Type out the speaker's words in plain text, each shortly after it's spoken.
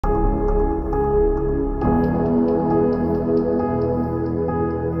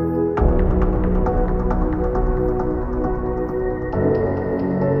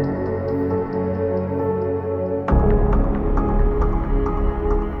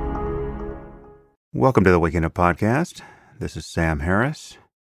Welcome to the Waking Up Podcast. This is Sam Harris.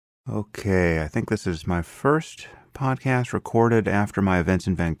 Okay, I think this is my first podcast recorded after my events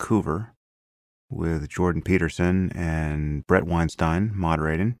in Vancouver with Jordan Peterson and Brett Weinstein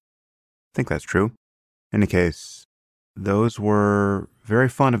moderating. I think that's true. In any case, those were very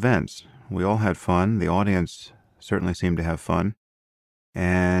fun events. We all had fun. The audience certainly seemed to have fun.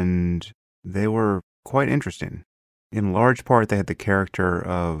 And they were quite interesting. In large part, they had the character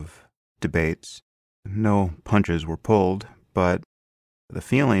of debates. No punches were pulled, but the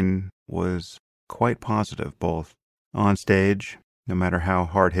feeling was quite positive, both on stage, no matter how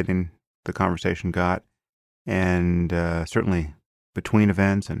hard-hitting the conversation got, and certainly between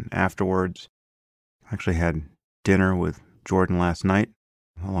events and afterwards. I actually had dinner with Jordan last night,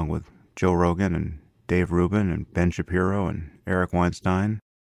 along with Joe Rogan and Dave Rubin and Ben Shapiro and Eric Weinstein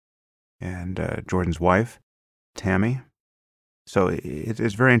and Jordan's wife, Tammy. So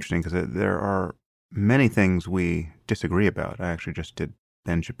it's very interesting because there are many things we disagree about. I actually just did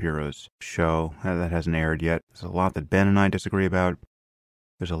Ben Shapiro's show. That hasn't aired yet. There's a lot that Ben and I disagree about.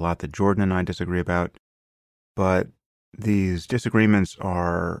 There's a lot that Jordan and I disagree about. But these disagreements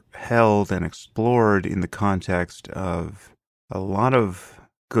are held and explored in the context of a lot of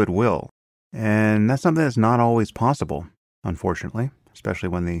goodwill. And that's something that's not always possible, unfortunately, especially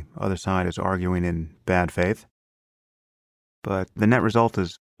when the other side is arguing in bad faith. But the net result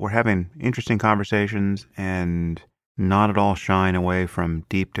is we're having interesting conversations and not at all shying away from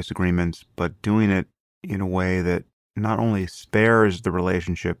deep disagreements, but doing it in a way that not only spares the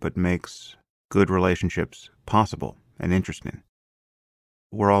relationship, but makes good relationships possible and interesting.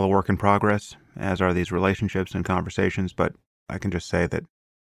 We're all a work in progress, as are these relationships and conversations, but I can just say that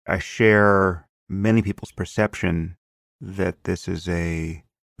I share many people's perception that this is a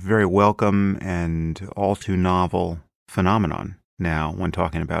very welcome and all too novel phenomenon now when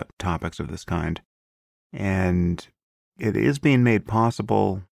talking about topics of this kind. And it is being made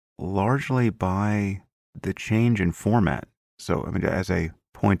possible largely by the change in format. So, I mean, as a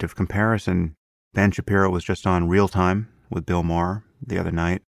point of comparison, Ben Shapiro was just on Real Time with Bill Maher the other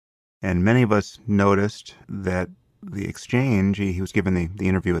night, and many of us noticed that the exchange, he was given the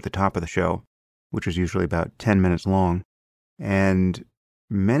interview at the top of the show, which was usually about 10 minutes long, and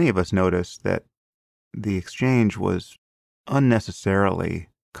many of us noticed that the exchange was unnecessarily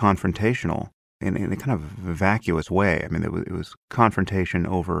confrontational in a kind of vacuous way. I mean, it was confrontation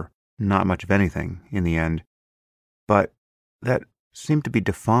over not much of anything in the end, but that seemed to be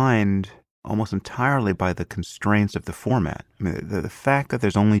defined almost entirely by the constraints of the format. I mean, the fact that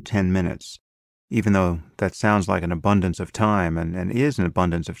there's only 10 minutes, even though that sounds like an abundance of time and is an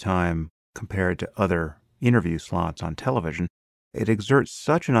abundance of time compared to other interview slots on television, it exerts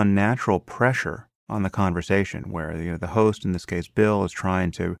such an unnatural pressure on the conversation where the host, in this case Bill, is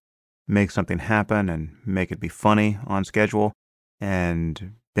trying to make something happen and make it be funny on schedule,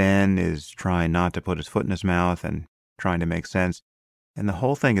 and Ben is trying not to put his foot in his mouth and trying to make sense. And the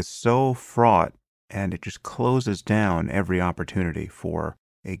whole thing is so fraught, and it just closes down every opportunity for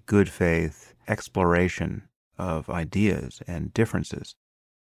a good faith exploration of ideas and differences.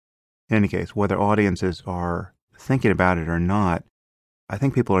 In any case, whether audiences are thinking about it or not, I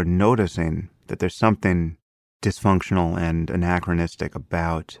think people are noticing that there's something dysfunctional and anachronistic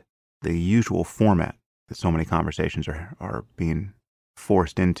about the usual format that so many conversations are being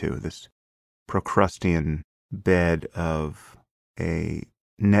forced into, this Procrustean bed of a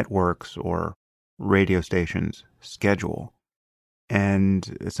network's or radio station's schedule.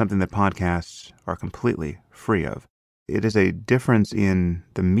 And it's something that podcasts are completely free of. It is a difference in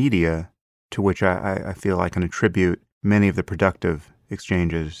the media to which I feel I can attribute many of the productive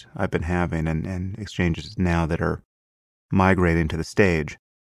exchanges I've been having and exchanges now that are migrating to the stage.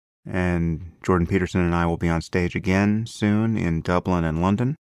 And Jordan Peterson and I will be on stage again soon in Dublin and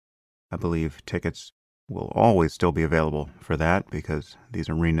London. I believe tickets will always still be available for that because these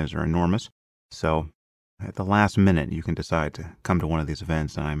arenas are enormous. So at the last minute, you can decide to come to one of these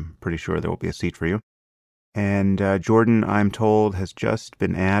events, and I'm pretty sure there will be a seat for you. And Jordan, I'm told, has just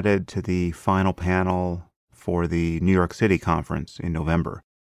been added to the final panel for the New York City conference in November.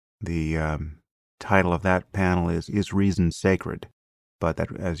 The title of that panel is Reason Sacred? But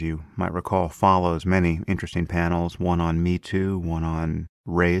that, as you might recall, follows many interesting panels, one on Me Too, one on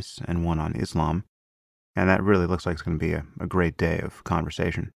race, and one on Islam. And that really looks like it's going to be a great day of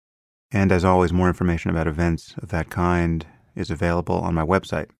conversation. And as always, more information about events of that kind is available on my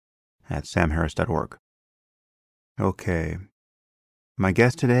website at samharris.org. Okay. My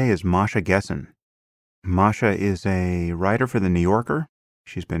guest today is Masha Gessen. Masha is a writer for The New Yorker.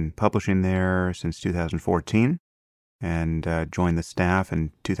 She's been publishing there since 2014 and joined the staff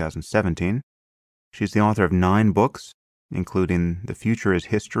in 2017. She's the author of 9 books, including The Future is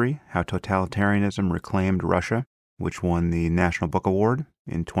History, How Totalitarianism Reclaimed Russia, which won the National Book Award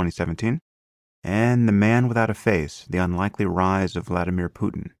in 2017, and The Man Without a Face, The Unlikely Rise of Vladimir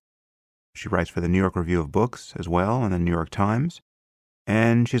Putin. She writes for the New York Review of Books as well and the New York Times,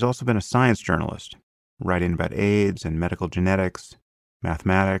 and she's also been a science journalist, writing about AIDS and medical genetics,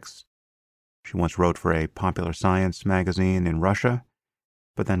 mathematics. She once wrote for a popular science magazine in Russia,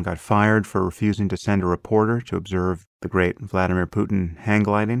 but then got fired for refusing to send a reporter to observe the great Vladimir Putin hang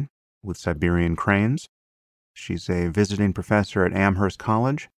gliding with Siberian cranes. She's a visiting professor at Amherst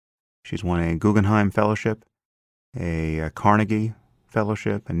College. She's won a Guggenheim Fellowship, a Carnegie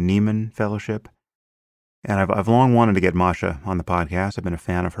Fellowship, a Nieman Fellowship. And I've long wanted to get Masha on the podcast. I've been a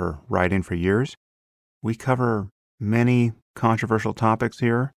fan of her writing for years. We cover many controversial topics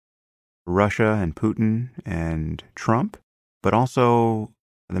here, Russia and Putin and Trump, but also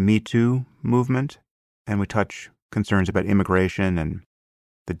the Me Too movement, and we touch concerns about immigration and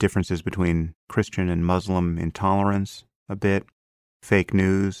the differences between Christian and Muslim intolerance a bit, fake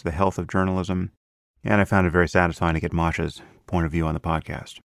news, the health of journalism, and I found it very satisfying to get Masha's point of view on the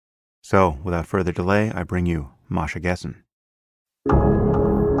podcast. So, without further delay, I bring you Masha Gessen.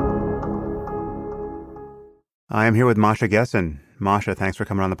 I am here with Masha Gessen. Masha, thanks for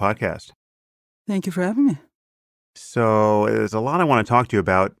coming on the podcast. Thank you for having me. So there's a lot I want to talk to you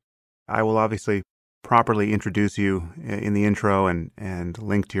about. I will obviously properly introduce you in the intro and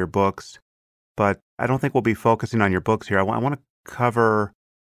link to your books, but I don't think we'll be focusing on your books here. I want to cover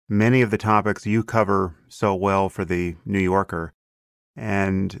many of the topics you cover so well for the New Yorker,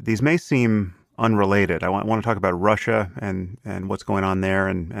 and these may seem unrelated. I want to talk about Russia and what's going on there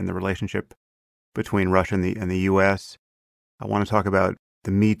and the relationship between Russia and the U.S. I want to talk about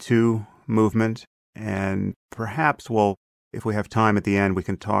the Me Too movement, and perhaps, well, if we have time at the end, we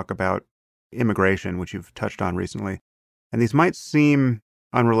can talk about immigration, which you've touched on recently. And these might seem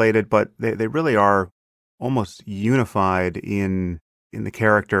unrelated, but they really are almost unified in the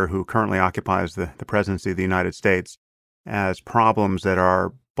character who currently occupies the presidency of the United States as problems that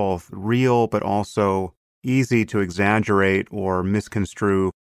are both real but also easy to exaggerate or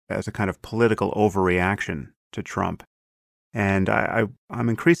misconstrue as a kind of political overreaction to Trump. And I'm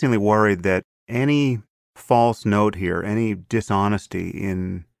increasingly worried that any false note here, any dishonesty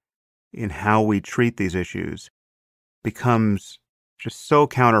in how we treat these issues becomes just so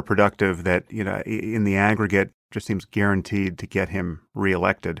counterproductive that, in the aggregate, just seems guaranteed to get him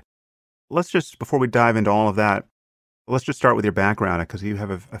reelected. Before we dive into all of that, let's just start with your background, because you have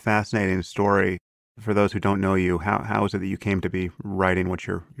a fascinating story. For those who don't know you, how is it that you came to be writing what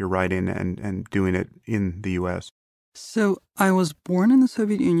you're writing and doing it in the U.S.? So I was born in the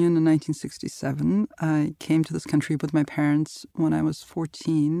Soviet Union in 1967. I came to this country with my parents when I was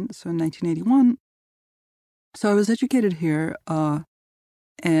 14, so in 1981. So I was educated here,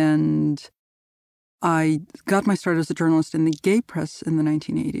 and I got my start as a journalist in the gay press in the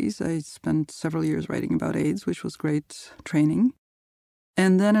 1980s. I spent several years writing about AIDS, which was great training.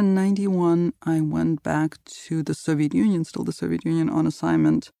 And then in 91, I went back to the Soviet Union, still the Soviet Union, on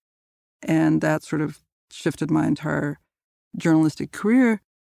assignment, and that sort of shifted my entire journalistic career.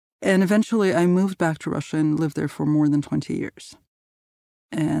 And eventually I moved back to Russia and lived there for more than 20 years.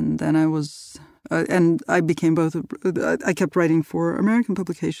 And then I became I kept writing for American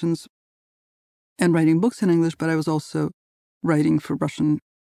publications and writing books in English, but I was also writing for Russian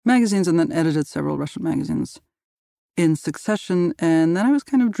magazines and then edited several Russian magazines in succession. And then I was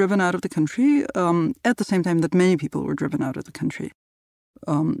kind of driven out of the country at the same time that many people were driven out of the country.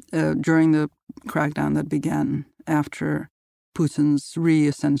 During the crackdown that began after Putin's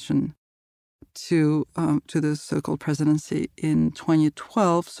re-ascension to the so-called presidency in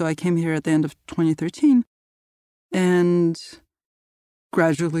 2012. So I came here at the end of 2013 and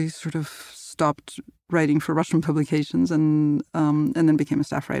gradually sort of stopped writing for Russian publications and then became a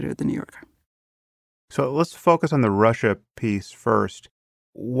staff writer at The New Yorker. So let's focus on the Russia piece first.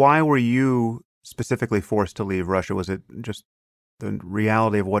 Why were you specifically forced to leave Russia? Was it just the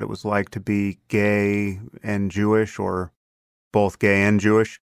reality of what it was like to be gay and Jewish, or both gay and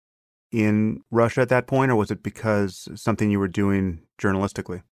Jewish in Russia at that point, or was it because something you were doing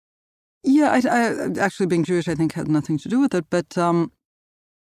journalistically? Yeah, I actually being Jewish, I think, had nothing to do with it. But there are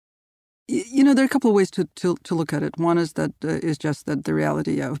a couple of ways to look at it. One is just that the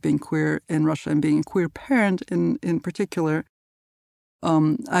reality of being queer in Russia and being a queer parent in particular,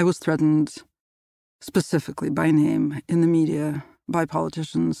 I was threatened specifically by name in the media by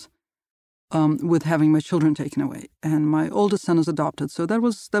politicians with having my children taken away. And my oldest son is adopted, so that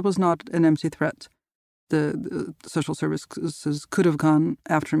was not an empty threat. The social services could have gone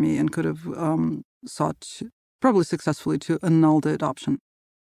after me and could have sought, probably successfully, to annul the adoption.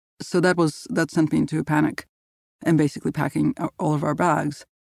 So that sent me into a panic and basically packing all of our bags.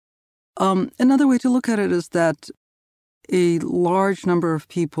 Another way to look at it is that a large number of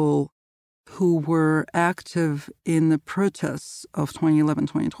people who were active in the protests of 2011,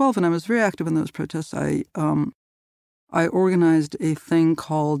 2012, and I was very active in those protests. I organized a thing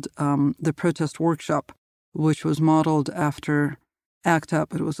called the Protest Workshop, which was modeled after ACT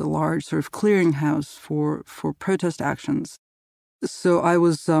UP. It was a large sort of clearinghouse for protest actions. So I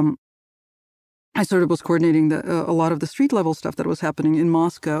sort of was coordinating a lot of the street level stuff that was happening in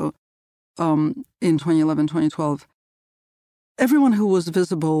Moscow in 2011, 2012. Everyone who was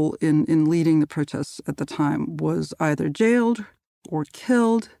visible in leading the protests at the time was either jailed or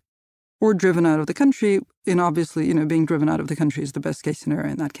killed or driven out of the country. And obviously, being driven out of the country is the best case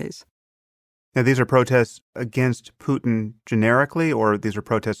scenario in that case. Now, these are protests against Putin generically, or these are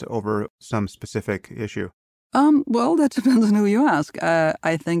protests over some specific issue? Well, that depends on who you ask.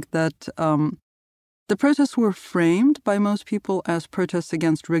 I think that the protests were framed by most people as protests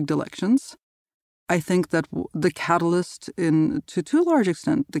against rigged elections. I think that the catalyst, to a large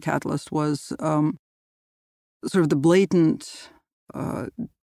extent, the catalyst was sort of the blatant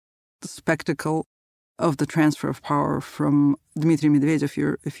spectacle of the transfer of power from Dmitry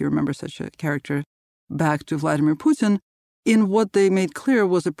Medvedev, if you remember such a character, back to Vladimir Putin, in what they made clear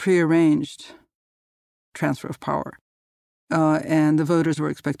was a prearranged transfer of power. And the voters were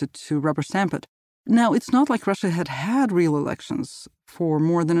expected to rubber stamp it. Now, it's not like Russia had real elections for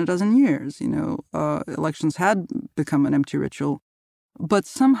more than a dozen years. Elections had become an empty ritual. But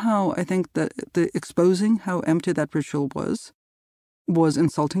somehow I think that the exposing how empty that ritual was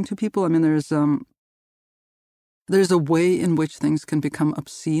insulting to people. I mean, there's a way in which things can become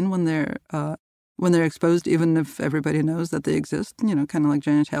obscene when they're exposed, even if everybody knows that they exist, kind of like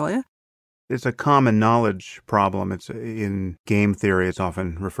genitalia. It's a common knowledge problem. It's in game theory, it's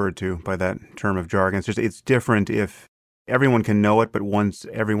often referred to by that term of jargon. It's different if everyone can know it, but once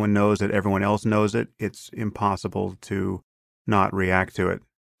everyone knows that everyone else knows it, it's impossible to not react to it.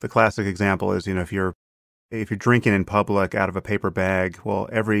 The classic example is, if you're drinking in public out of a paper bag, well,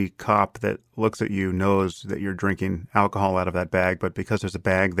 every cop that looks at you knows that you're drinking alcohol out of that bag, but because there's a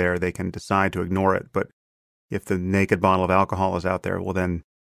bag there, they can decide to ignore it. But if the naked bottle of alcohol is out there, well, then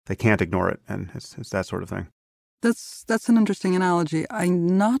they can't ignore it, and it's that sort of thing. That's an interesting analogy.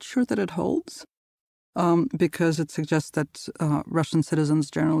 I'm not sure that it holds, because it suggests that Russian citizens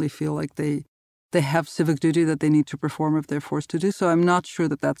generally feel like they have civic duty that they need to perform if they're forced to do so. I'm not sure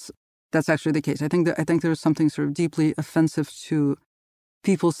that that's actually the case. I think there was something sort of deeply offensive to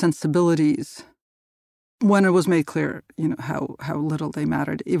people's sensibilities when it was made clear, how little they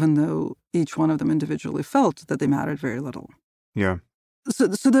mattered, even though each one of them individually felt that they mattered very little. Yeah. So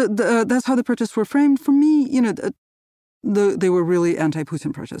that's how the protests were framed. For me, they were really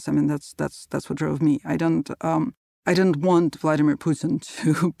anti-Putin protests. I mean, that's what drove me. I didn't want Vladimir Putin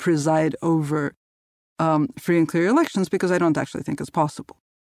to preside over free and clear elections because I don't actually think it's possible.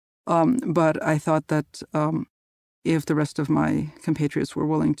 But I thought that if the rest of my compatriots were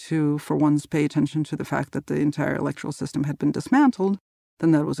willing to, for once, pay attention to the fact that the entire electoral system had been dismantled, then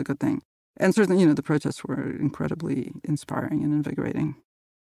that was a good thing. And certainly, the protests were incredibly inspiring and invigorating.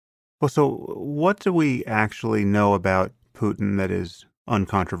 Well, so what do we actually know about Putin that is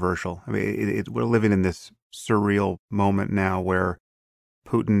uncontroversial? I mean, we're living in this surreal moment now where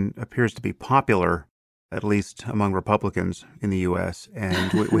Putin appears to be popular, at least among Republicans in the U.S.,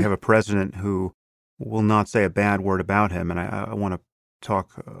 and we have a president who will not say a bad word about him. And I want to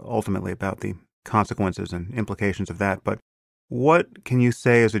talk ultimately about the consequences and implications of that. But what can you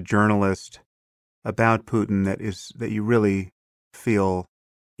say as a journalist about Putin that you really feel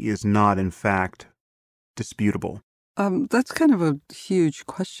is not, in fact, disputable? That's kind of a huge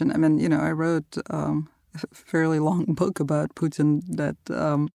question. I mean, I wrote a fairly long book about Putin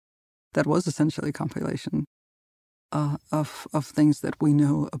that was essentially a compilation of things that we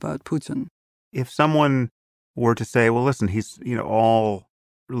know about Putin. If someone were to say, well, listen, he's, all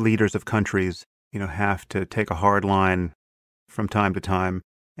leaders of countries, have to take a hard line from time to time,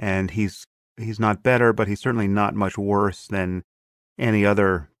 and he's not better, but he's certainly not much worse than any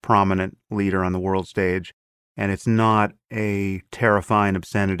other prominent leader on the world stage. And it's not a terrifying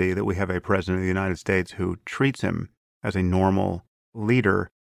obscenity that we have a president of the United States who treats him as a normal leader.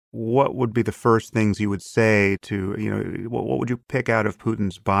 What would be the first things you would say to, what would you pick out of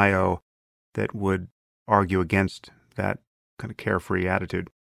Putin's bio that would argue against that kind of carefree attitude?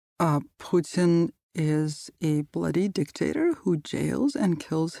 Putin is a bloody dictator who jails and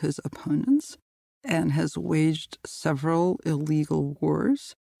kills his opponents and has waged several illegal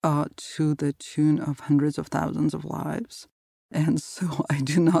wars to the tune of hundreds of thousands of lives. And so I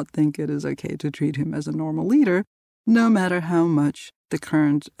do not think it is okay to treat him as a normal leader, no matter how much the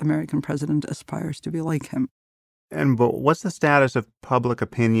current American president aspires to be like him. But what's the status of public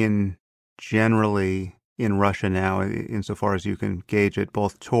opinion generally in Russia now, insofar as you can gauge it,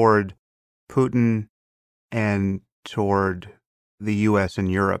 both toward Putin and toward the U.S. and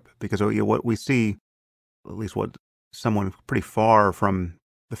Europe? Because what we see, at least what someone pretty far from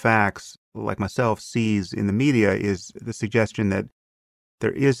the facts, like myself, sees in the media, is the suggestion that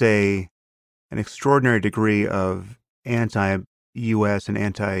there is an extraordinary degree of anti-U.S. and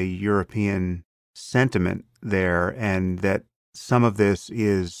anti-European sentiment there, and that some of this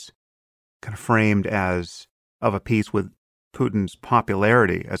is kind of framed as of a piece with Putin's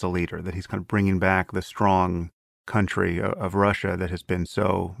popularity as a leader, that he's kind of bringing back the strong country of Russia that has been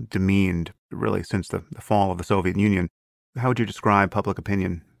so demeaned really since the fall of the Soviet Union. How would you describe public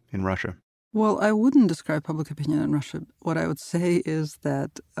opinion in Russia? Well, I wouldn't describe public opinion in Russia. What I would say is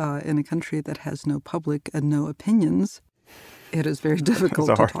that in a country that has no public and no opinions, it is very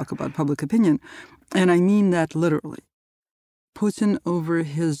difficult to talk about public opinion. And I mean that literally. Putin, over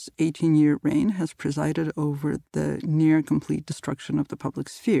his 18-year reign, has presided over the near-complete destruction of the public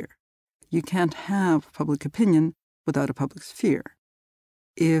sphere. You can't have public opinion without a public sphere.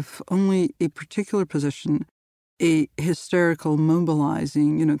 If only a particular position, a hysterical,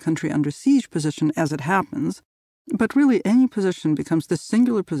 mobilizing, country under siege position, as it happens, but really any position becomes the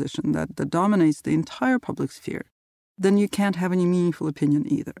singular position that dominates the entire public sphere, then you can't have any meaningful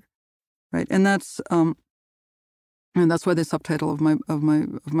opinion either, right? And that's why the subtitle of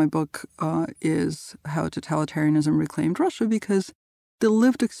my book is How Totalitarianism Reclaimed Russia, because the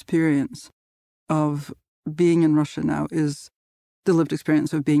lived experience of being in Russia now is the lived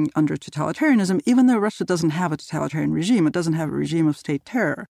experience of being under totalitarianism, even though Russia doesn't have a totalitarian regime. It doesn't have a regime of state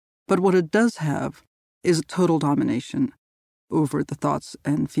terror. But what it does have is a total domination over the thoughts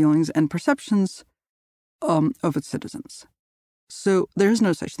and feelings and perceptions of its citizens. So there is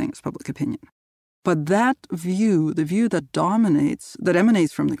no such thing as public opinion. But that view, the view that dominates, that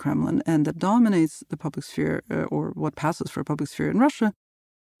emanates from the Kremlin and that dominates the public sphere, or what passes for a public sphere in Russia,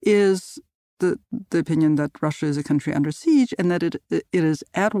 is the opinion that Russia is a country under siege and that it is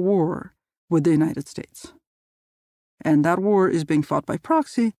at war with the United States. And that war is being fought by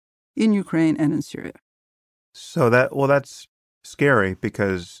proxy in Ukraine and in Syria. So that's scary,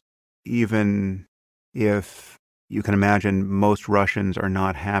 because even if you can imagine most Russians are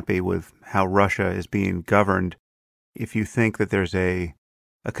not happy with how Russia is being governed, if you think that there's a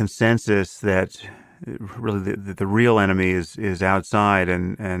consensus that really the real enemy is outside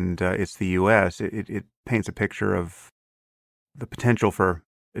and it's the U.S., it paints a picture of the potential for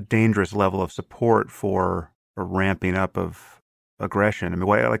a dangerous level of support for a ramping up of aggression. I mean,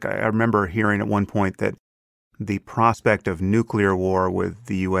 I remember hearing at one point that the prospect of nuclear war with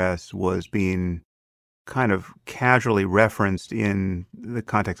the U.S. was being kind of casually referenced in the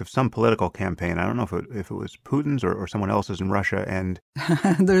context of some political campaign. I don't know if it was Putin's or someone else's in Russia, and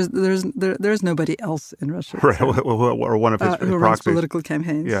there's nobody else in Russia, right? Or one of his who runs political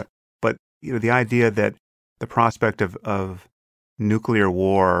campaigns. Yeah, but the idea that the prospect of nuclear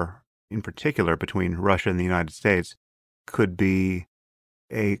war, in particular between Russia and the United States, could be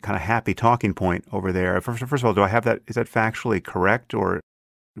a kind of happy talking point over there. First of all, do I have that? Is that factually correct, or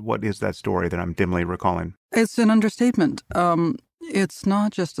what is that story that I'm dimly recalling? It's an understatement. It's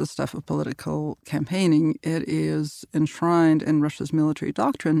not just the stuff of political campaigning. It is enshrined in Russia's military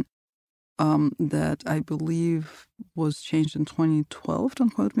doctrine that I believe was changed in 2012. Don't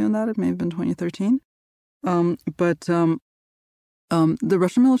quote me on that. It may have been 2013. But the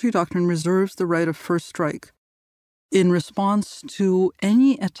Russian military doctrine reserves the right of first strike in response to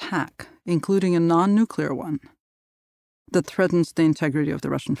any attack, including a non-nuclear one, that threatens the integrity of the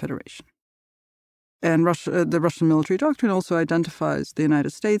Russian Federation. And the Russian military doctrine also identifies the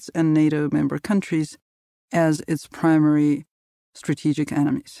United States and NATO member countries as its primary strategic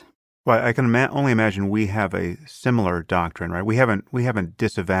enemies. Well, I can only imagine we have a similar doctrine, right? We haven't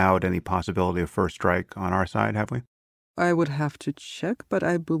disavowed any possibility of first strike on our side, have we? I would have to check, but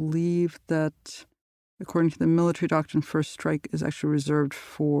I believe that, according to the military doctrine, first strike is actually reserved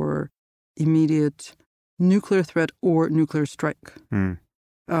for immediate nuclear threat or nuclear strike.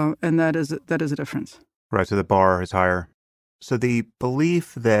 And that is a difference. Right, so the bar is higher. So the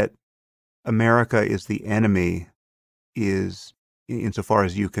belief that America is the enemy is, insofar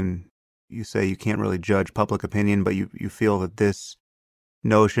as you say you can't really judge public opinion, but you feel that this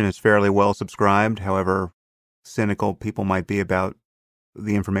notion is fairly well subscribed, however cynical people might be about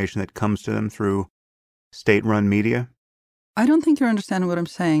the information that comes to them through state-run media? I don't think you're understanding what I'm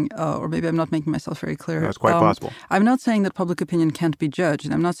saying, or maybe I'm not making myself very clear. That's quite possible. I'm not saying that public opinion can't be judged,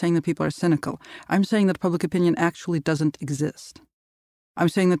 and I'm not saying that people are cynical. I'm saying that public opinion actually doesn't exist. I'm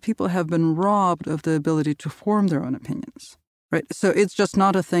saying that people have been robbed of the ability to form their own opinions, right? So it's just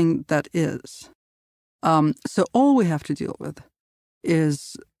not a thing that is. So all we have to deal with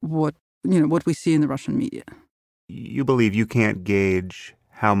is what we see in the Russian media. You believe you can't gauge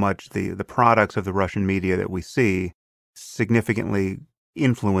how much the products of the Russian media that we see significantly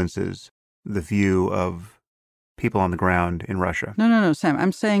influences the view of people on the ground in Russia. No, Sam.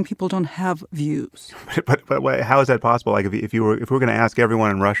 I'm saying people don't have views. But how is that possible? Like if we were going to ask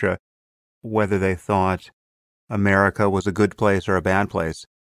everyone in Russia whether they thought America was a good place or a bad place,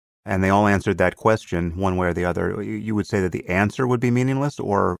 and they all answered that question one way or the other, you would say that the answer would be meaningless,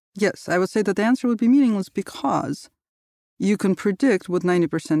 or? Yes, I would say that the answer would be meaningless because you can predict with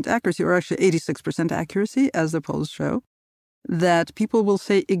 90% accuracy, or actually 86% accuracy, as the polls show, that people will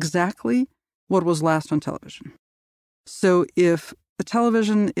say exactly what was last on television. So if the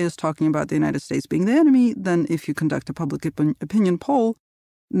television is talking about the United States being the enemy, then if you conduct a public opinion poll,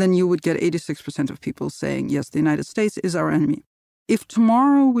 then you would get 86% of people saying, yes, the United States is our enemy. If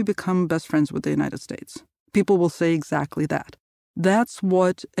tomorrow we become best friends with the United States, people will say exactly that. That's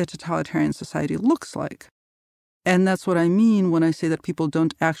what a totalitarian society looks like. And that's what I mean when I say that people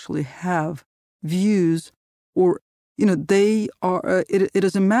don't actually have views, or, they are, it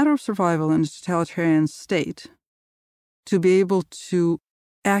is a matter of survival in a totalitarian state to be able to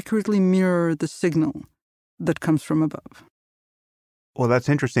accurately mirror the signal that comes from above. Well, that's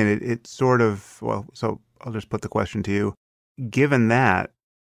interesting. It's sort of, so I'll just put the question to you. Given that,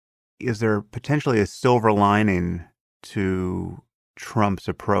 is there potentially a silver lining to Trump's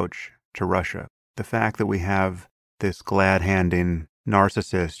approach to Russia? The fact that we have this glad-handing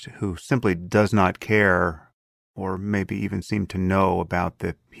narcissist who simply does not care, or maybe even seem to know about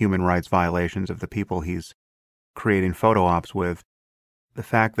the human rights violations of the people he's creating photo ops with. The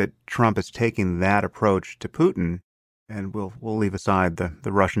fact that Trump is taking that approach to Putin, and we'll leave aside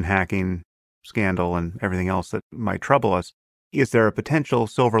the Russian hacking scandal and everything else that might trouble us, is there a potential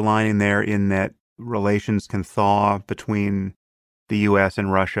silver lining there in that relations can thaw between the U.S.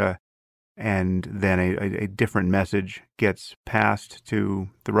 and Russia, and then a different message gets passed to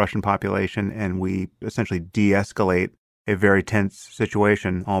the Russian population, and we essentially de-escalate a very tense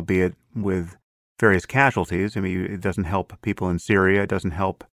situation, albeit with various casualties? I mean, it doesn't help people in Syria, it doesn't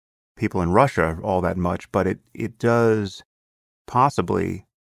help people in Russia all that much, but it does possibly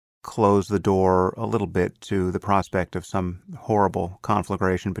close the door a little bit to the prospect of some horrible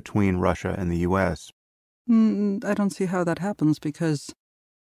conflagration between Russia and the U.S. I don't see how that happens because,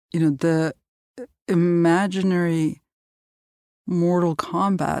 the imaginary mortal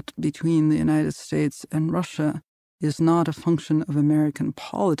combat between the United States and Russia is not a function of American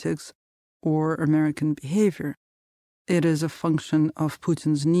politics or American behavior. It is a function of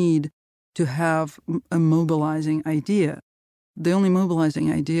Putin's need to have a mobilizing idea. The only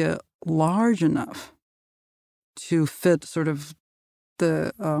mobilizing idea large enough to fit sort of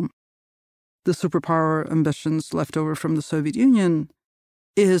the superpower ambitions left over from the Soviet Union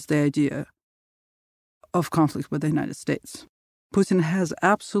is the idea of conflict with the United States. Putin has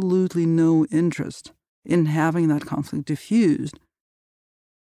absolutely no interest in having that conflict diffused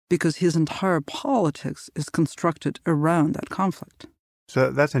because his entire politics is constructed around that conflict.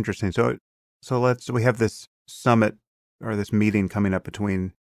 So that's interesting. So we have this summit or this meeting coming up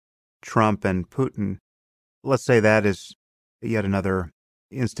between Trump and Putin. Let's say that is yet another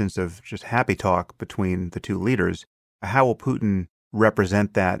instance of just happy talk between the two leaders. How will Putin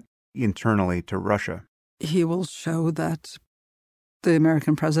represent that internally to Russia? He will show that the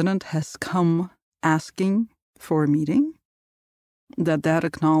American president has come asking for a meeting, that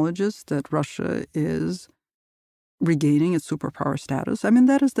acknowledges that Russia is regaining its superpower status. I mean,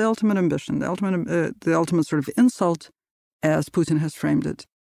 that is the ultimate ambition, the ultimate sort of insult, as Putin has framed it,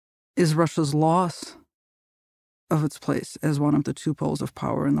 is Russia's loss of its place as one of the two poles of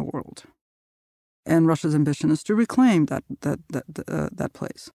power in the world. And Russia's ambition is to reclaim that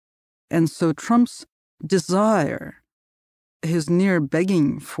place. And so Trump's desire, his near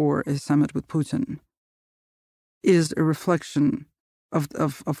begging for a summit with Putin, is a reflection of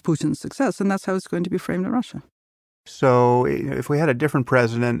Putin's success, and that's how it's going to be framed in Russia. So if we had a different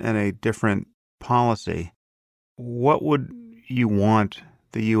president and a different policy, what would you want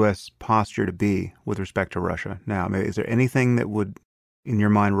the U.S. posture to be with respect to Russia now? I mean, is there anything that would, in your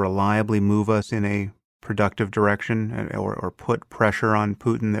mind, reliably move us in a productive direction or put pressure on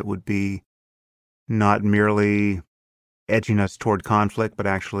Putin that would be not merely edging us toward conflict, but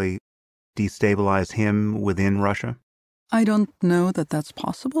actually destabilize him within Russia? I don't know that that's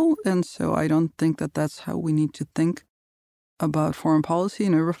possible, and so I don't think that that's how we need to think about foreign policy.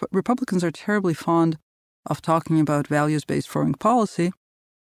 Republicans are terribly fond of talking about values-based foreign policy,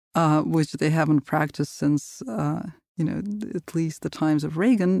 which they haven't practiced since, at least the times of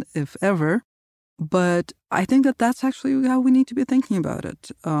Reagan, if ever. But I think that that's actually how we need to be thinking about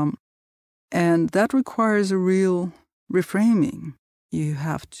it. And that requires a real reframing. You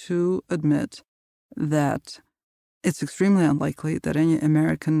have to admit that it's extremely unlikely that any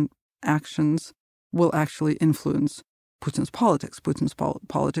American actions will actually influence Putin's politics. Putin's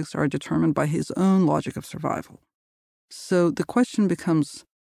politics are determined by his own logic of survival. So the question becomes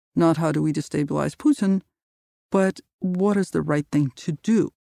not how do we destabilize Putin, but what is the right thing to do?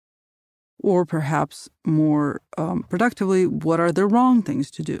 Or perhaps more productively, what are the wrong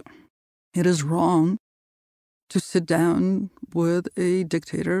things to do? It is wrong to sit down with a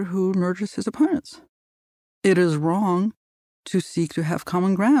dictator who murders his opponents. It is wrong to seek to have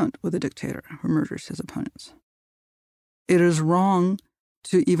common ground with a dictator who murders his opponents. It is wrong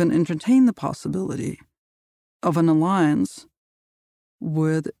to even entertain the possibility of an alliance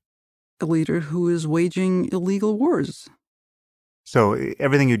with a leader who is waging illegal wars. So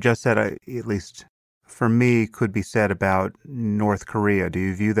everything you just said, at least for me, could be said about North Korea. Do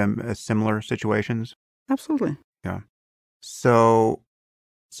you view them as similar situations? Absolutely. Yeah. So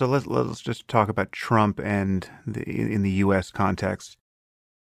let's just talk about Trump and in the U.S. context.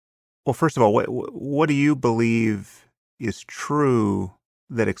 Well, first of all, what do you believe is true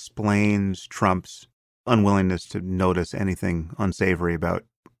that explains Trump's unwillingness to notice anything unsavory about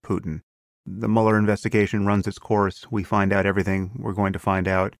Putin? The Mueller investigation runs its course. We find out everything we're going to find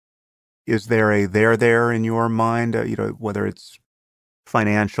out. Is there a there in your mind, whether it's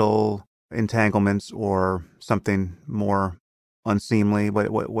financial entanglements or something more unseemly?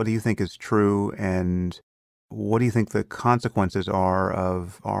 What do you think is true, and what do you think the consequences are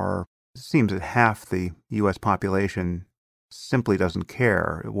of it seems that half the U.S. population simply doesn't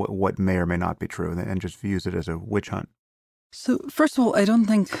care what may or may not be true and just views it as a witch hunt? So, first of all, I don't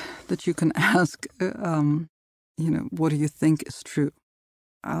think that you can ask, what do you think is true?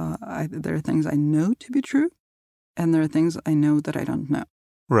 There are things I know to be true, and there are things I know that I don't know.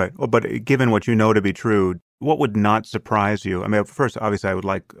 Right. Well, but given what you know to be true, what would not surprise you? I mean, first, obviously,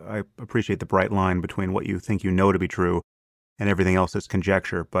 I appreciate the bright line between what you think you know to be true and everything else is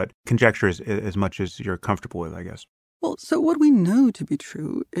conjecture, but conjecture is as much as you're comfortable with, I guess. Well, so what we know to be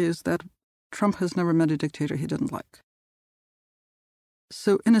true is that Trump has never met a dictator he didn't like.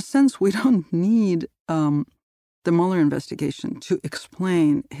 So in a sense, we don't need the Mueller investigation to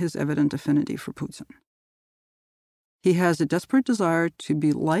explain his evident affinity for Putin. He has a desperate desire to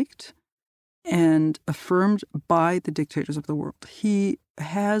be liked and affirmed by the dictators of the world. He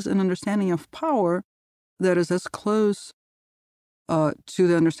has an understanding of power that is as close to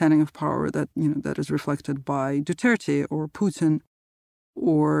the understanding of power that is reflected by Duterte or Putin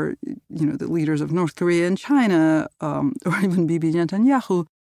or the leaders of North Korea and China or even Bibi Netanyahu.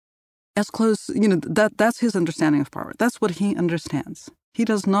 As close, that's his understanding of power. That's what he understands. He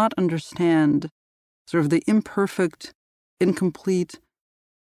does not understand sort of the imperfect, incomplete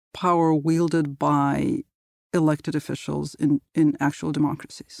power wielded by elected officials in actual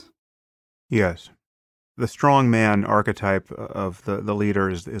democracies. Yes. The strong man archetype of the leader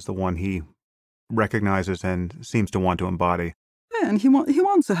is the one he recognizes and seems to want to embody. Yeah, and he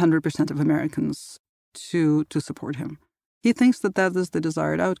wants 100% of Americans to support him. He thinks that is the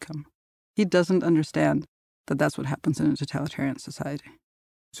desired outcome. He doesn't understand that that's what happens in a totalitarian society.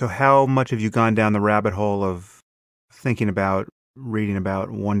 So how much have you gone down the rabbit hole of thinking about, reading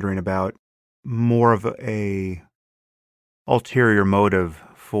about, wondering about more of a ulterior motive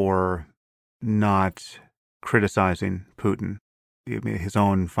for not criticizing Putin? I mean, his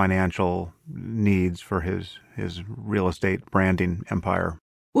own financial needs for his real estate branding empire.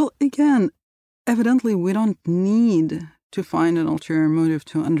 Well, again, evidently we don't need to find an ulterior motive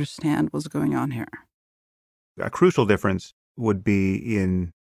to understand what's going on here. A crucial difference would be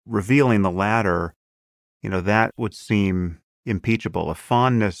in revealing the latter. That would seem impeachable. A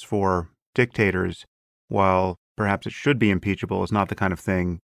fondness for dictators, while perhaps it should be impeachable, is not the kind of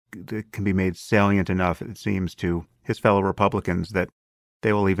thing that can be made salient enough, it seems, to his fellow Republicans that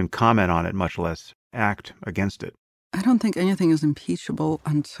they will even comment on it, much less act against it. I don't think anything is impeachable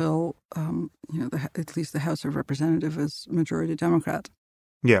until, at least the House of Representatives is majority Democrat.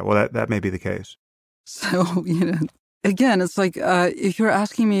 Yeah, well, that may be the case. So, again, it's like if you're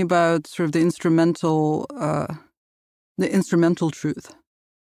asking me about sort of the instrumental truth,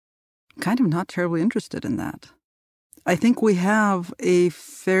 I'm kind of not terribly interested in that. I think we have a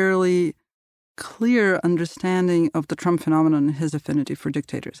fairly clear understanding of the Trump phenomenon and his affinity for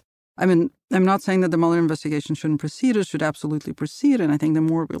dictators. I mean, I'm not saying that the Mueller investigation shouldn't proceed. It should absolutely proceed. And I think the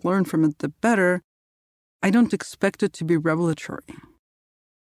more we learn from it, the better. I don't expect it to be revelatory.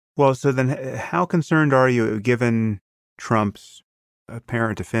 Well, so then how concerned are you, given Trump's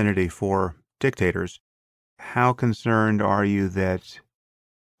apparent affinity for dictators, how concerned are you that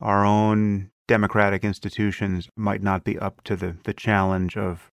our own democratic institutions might not be up to the challenge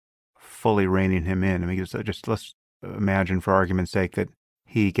of fully reining him in? I mean, just let's imagine, for argument's sake, that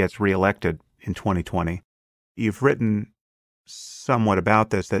he gets reelected in 2020. You've written somewhat about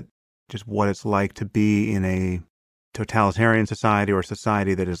this, that just what it's like to be in a totalitarian society or a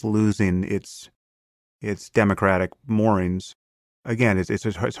society that is losing its democratic moorings. Again,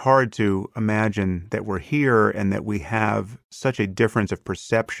 it's hard to imagine that we're here and that we have such a difference of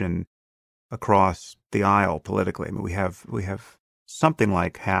perception across the aisle politically. I mean, we have something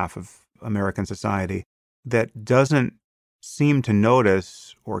like half of American society that doesn't seem to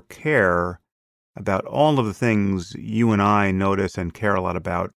notice or care about all of the things you and I notice and care a lot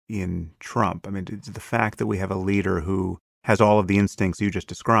about in Trump. I mean, it's the fact that we have a leader who has all of the instincts you just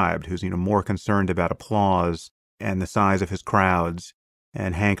described, who's, more concerned about applause and the size of his crowds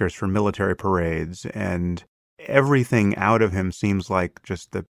and hankers for military parades, and everything out of him seems like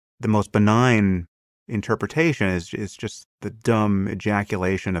just the most benign interpretation is just the dumb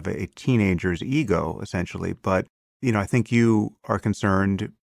ejaculation of a teenager's ego, essentially. But, I think you are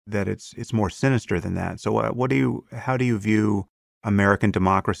concerned that it's more sinister than that. So how do you view American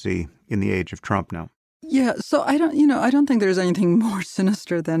democracy in the age of Trump now? Yeah, so I don't think there's anything more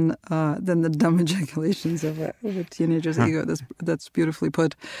sinister than the dumb ejaculations of a teenager's ego. That's beautifully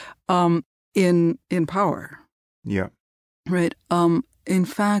put. In power. Yeah. Right. In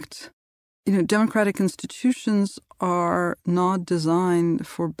fact, democratic institutions are not designed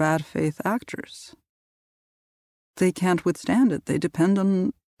for bad faith actors. They can't withstand it. They depend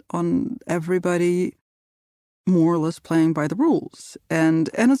on everybody more or less playing by the rules. And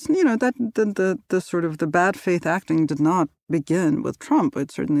it's, that the sort of the bad faith acting did not begin with Trump.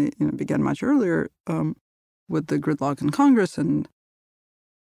 It certainly, began much earlier with the gridlock in Congress. And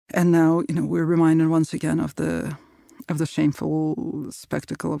now, we're reminded once again of the shameful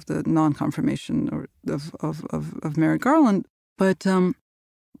spectacle of the non-confirmation of Merrick Garland.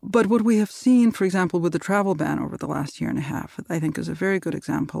 But what we have seen, for example, with the travel ban over the last year and a half, I think is a very good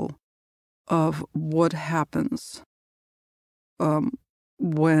example of what happens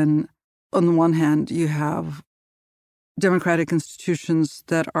when, on the one hand, you have democratic institutions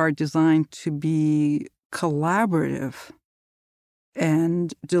that are designed to be collaborative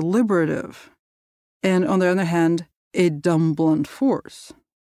and deliberative, and on the other hand, a dumb, blunt force.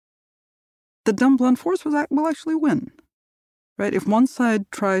 The dumb, blunt force will actually win, right? If one side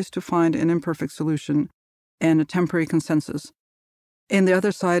tries to find an imperfect solution and a temporary consensus, and the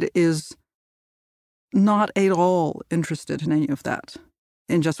other side is not at all interested in any of that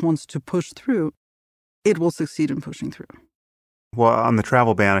and just wants to push through, it will succeed in pushing through. Well, on the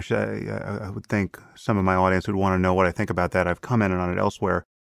travel ban, I would think some of my audience would want to know what I think about that. I've commented on it elsewhere.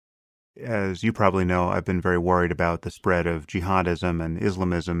 As you probably know, I've been very worried about the spread of jihadism and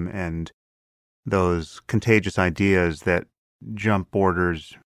Islamism and those contagious ideas that jump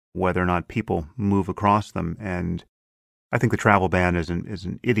borders, whether or not people move across them. And I think the travel ban is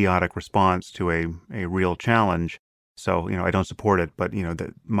an idiotic response to a real challenge. So, I don't support it, but,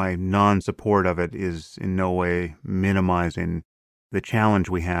 my non-support of it is in no way minimizing the challenge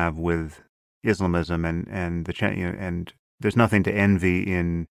we have with Islamism and and there's nothing to envy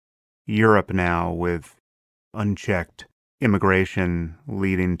in Europe now with unchecked immigration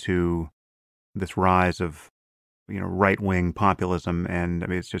leading to this rise of, right-wing populism. And I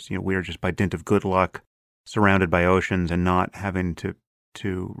mean, it's just, we're just by dint of good luck surrounded by oceans and not having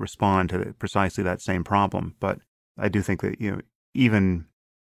to respond to precisely that same problem. But I do think that, even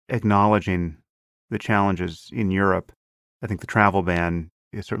acknowledging the challenges in Europe, I think the travel ban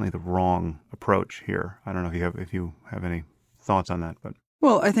is certainly the wrong approach here. I don't know if you have any thoughts on that, but.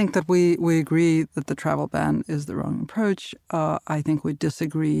 Well, I think that we agree that the travel ban is the wrong approach. I think we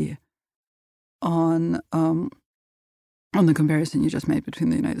disagree on the comparison you just made between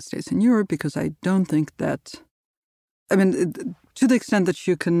the United States and Europe, because I don't think that, to the extent that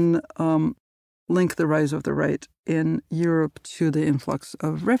you can link the rise of the right in Europe to the influx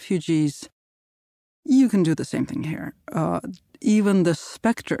of refugees, you can do the same thing here. Even the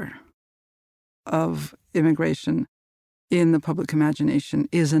specter of immigration in the public imagination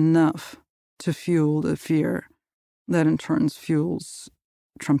is enough to fuel the fear that in turn fuels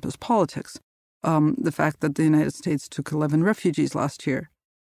Trumpist politics. The fact that the United States took 11 refugees last year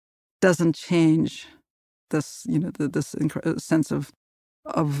doesn't change this, this sense of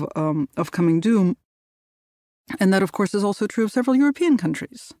coming doom. And that, of course, is also true of several European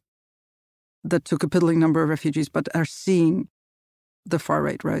countries that took a piddling number of refugees, but are seeing the far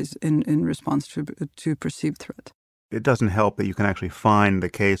right rise in response to perceived threat. It doesn't help that you can actually find the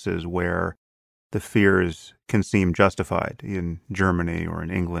cases where the fears can seem justified in Germany or in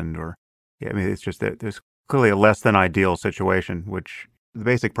England, it's just that there's clearly a less than ideal situation, which the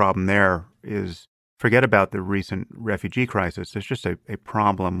basic problem there is, forget about the recent refugee crisis. There's just a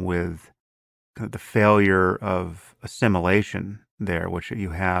problem with kind of the failure of assimilation there, which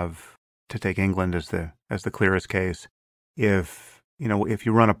you have, to take England as the clearest case. If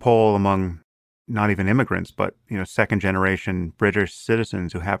you run a poll among not even immigrants, but second generation British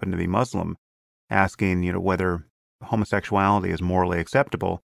citizens who happen to be Muslim, asking whether homosexuality is morally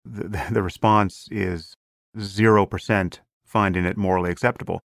acceptable, the response is 0% finding it morally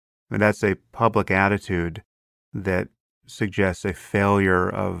acceptable. I mean, that's a public attitude that suggests a failure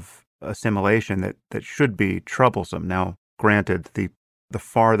of assimilation that should be troublesome. Now, granted, the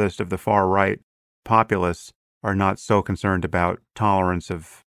farthest of the far right populists are not so concerned about tolerance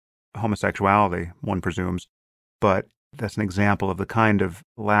of homosexuality, one presumes, but that's an example of the kind of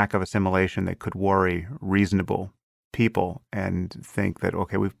lack of assimilation that could worry reasonable people and think that,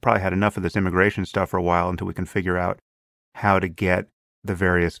 okay, we've probably had enough of this immigration stuff for a while until we can figure out how to get the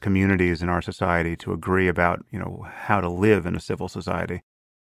various communities in our society to agree about, how to live in a civil society.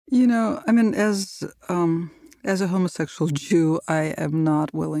 As a homosexual Jew, I am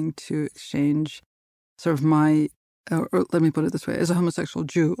not willing to exchange sort of or let me put it this way. As a homosexual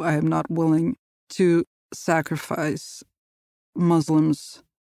Jew, I am not willing to sacrifice Muslims'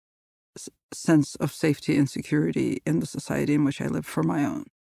 sense of safety and security in the society in which I live for my own.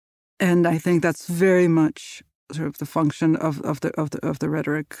 And I think that's very much sort of the function of the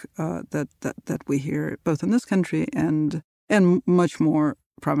rhetoric that we hear both in this country and much more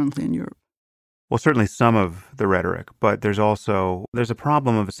prominently in Europe. Well, certainly some of the rhetoric, but there's a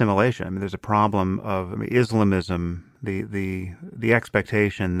problem of assimilation. I mean, there's a problem of Islamism, the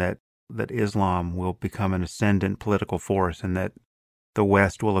expectation that Islam will become an ascendant political force and that the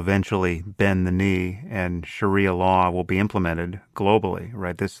West will eventually bend the knee and Sharia law will be implemented globally,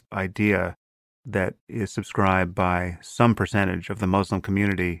 right? This idea that is subscribed by some percentage of the Muslim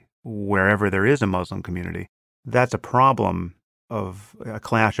community wherever there is a Muslim community. That's a problem of a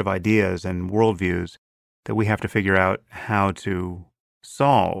clash of ideas and worldviews that we have to figure out how to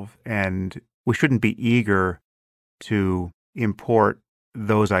solve. And we shouldn't be eager to import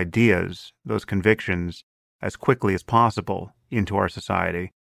those ideas, those convictions, as quickly as possible into our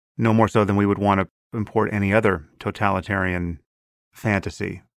society, no more so than we would want to import any other totalitarian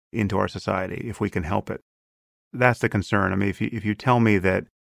fantasy into our society if we can help it. That's the concern. I mean, if you tell me that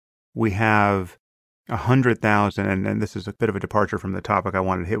we have 100,000, and this is a bit of a departure from the topic I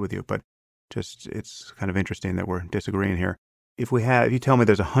wanted to hit with you, but just it's kind of interesting that we're disagreeing here. If you tell me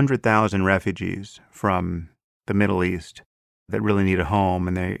there's 100,000 refugees from the Middle East that really need a home,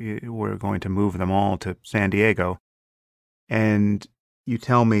 and we're going to move them all to San Diego, and you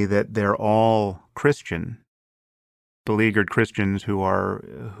tell me that they're all Christian, beleaguered Christians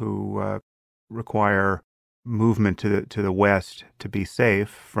who require movement to the West to be safe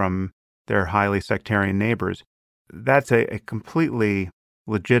from their highly sectarian neighbors, that's a completely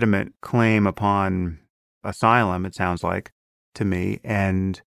legitimate claim upon asylum, it sounds like, to me.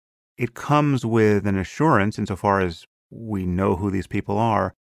 And it comes with an assurance, insofar as we know who these people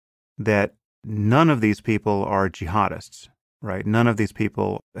are, that none of these people are jihadists, right? None of these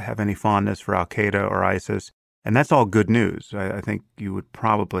people have any fondness for Al-Qaeda or ISIS. And that's all good news. I think you would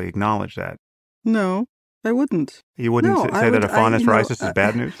probably acknowledge that. No, I wouldn't. You wouldn't say that a fondness for ISIS is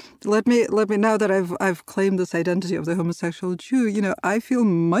bad news? Let me now that I've claimed this identity of the homosexual Jew, I feel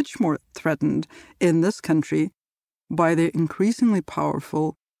much more threatened in this country by the increasingly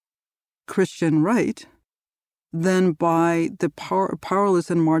powerful Christian right than by the powerless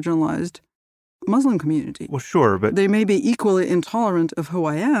and marginalized Muslim community. Well, sure, but they may be equally intolerant of who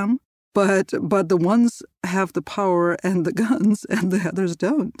I am, but the ones have the power and the guns, and the others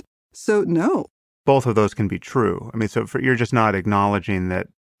don't. So no. Both of those can be true. I mean, you're just not acknowledging that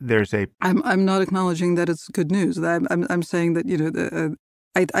there's a. I'm not acknowledging that it's good news. I'm saying that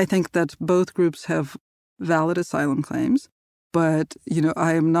I think that both groups have valid asylum claims, but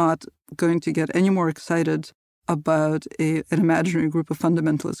I am not going to get any more excited about an imaginary group of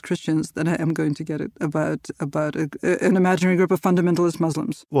fundamentalist Christians than I am going to get about an imaginary group of fundamentalist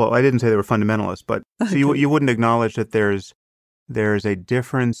Muslims. Well, I didn't say they were fundamentalists, but so Okay. you wouldn't acknowledge that there's a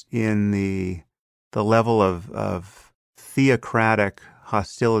difference in the level of theocratic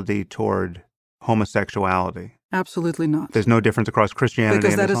hostility toward homosexuality? Absolutely not. There's no difference across Christianity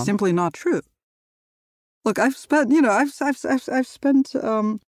because and that Islam? is simply not true. Look, I've spent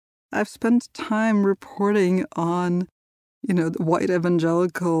time reporting on, the white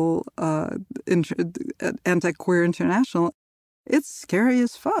evangelical anti-queer international. It's scary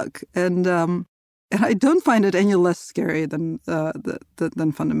as fuck, and I don't find it any less scary than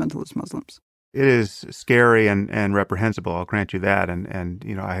fundamentalist Muslims. It is scary and reprehensible, I'll grant you that.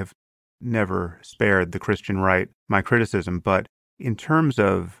 And I have never spared the Christian right my criticism. But in terms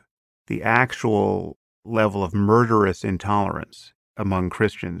of the actual level of murderous intolerance among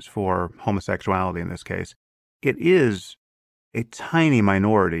Christians for homosexuality in this case, it is a tiny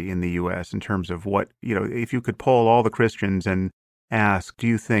minority in the U.S. in terms of what, if you could poll all the Christians and ask, do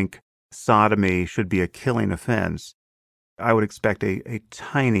you think sodomy should be a killing offense? I would expect a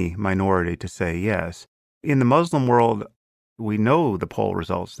tiny minority to say yes. In the Muslim world, we know the poll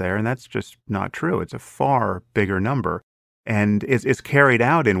results there, and that's just not true. It's a far bigger number. And it's carried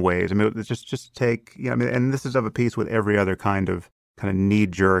out in ways. I mean, it's just take, and this is of a piece with every other kind of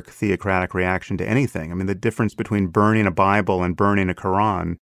knee-jerk theocratic reaction to anything. I mean, the difference between burning a Bible and burning a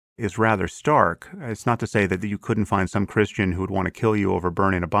Quran is rather stark. It's not to say that you couldn't find some Christian who would want to kill you over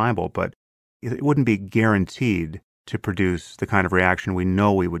burning a Bible, but it wouldn't be guaranteed to produce the kind of reaction we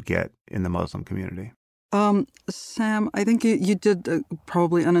know we would get in the Muslim community. Sam, I think you did,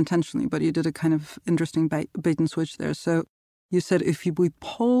 probably unintentionally, but you did a kind of interesting bait and switch there. So you said if we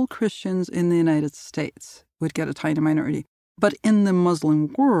poll Christians in the United States, we'd get a tiny minority. But in the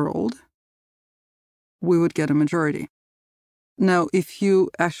Muslim world, we would get a majority. Now, if you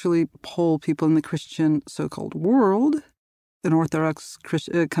actually poll people in the Christian so-called world, an Orthodox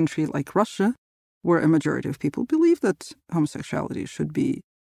country like Russia, where a majority of people believe that homosexuality should be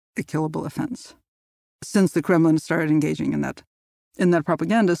a killable offense, since the Kremlin started engaging in that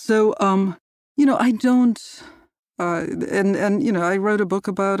propaganda. So, I don't, I wrote a book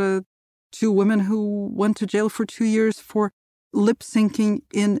about two women who went to jail for 2 years for lip syncing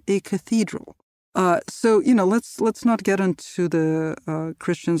in a cathedral. So let's not get into the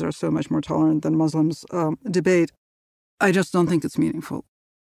Christians are so much more tolerant than Muslims debate. I just don't think it's meaningful.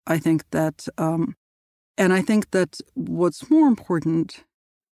 I think that, and I think that what's more important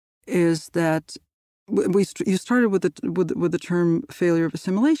is that you started with the term failure of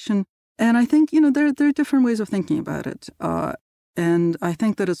assimilation, and I think there are different ways of thinking about it, and I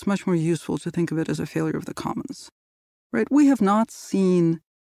think that it's much more useful to think of it as a failure of the commons, right? We have not seen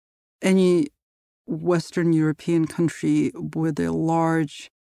any Western European country with a large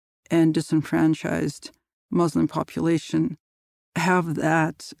and disenfranchised Muslim population have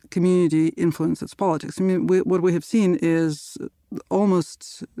that community influence its politics. I mean, what we have seen is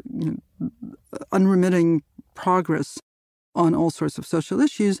almost unremitting progress on all sorts of social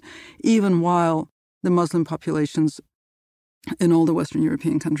issues, even while the Muslim populations in all the Western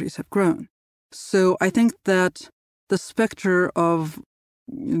European countries have grown. So I think that the specter of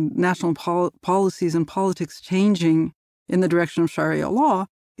national policies and politics changing in the direction of Sharia law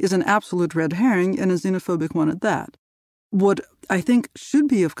is an absolute red herring, and a xenophobic one at that. What I think should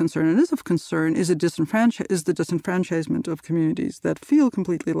be of concern, and is of concern, is the disenfranchisement of communities that feel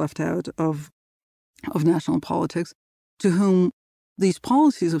completely left out of national politics, to whom these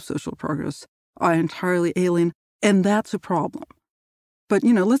policies of social progress are entirely alien, and that's a problem. But,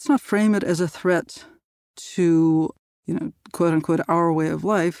 let's not frame it as a threat to, quote unquote, our way of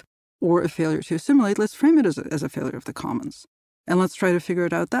life or a failure to assimilate. Let's frame it as a failure of the commons, and let's try to figure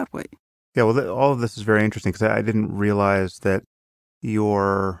it out that way. Yeah, well, all of this is very interesting because I didn't realize that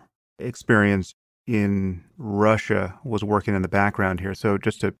your experience in Russia was working in the background here. So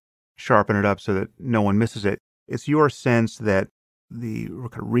just to sharpen it up so that no one misses it, it's your sense that the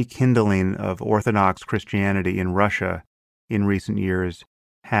rekindling of Orthodox Christianity in Russia in recent years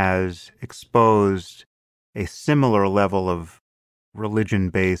has exposed a similar level of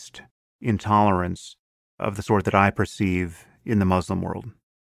religion-based intolerance of the sort that I perceive in the Muslim world.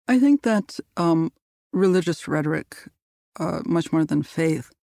 I think that religious rhetoric, much more than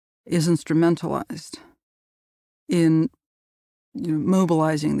faith, is instrumentalized in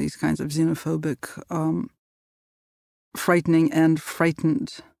mobilizing these kinds of xenophobic, frightening and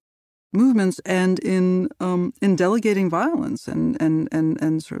frightened movements, and in delegating violence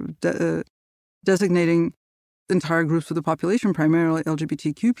and sort of designating entire groups of the population, primarily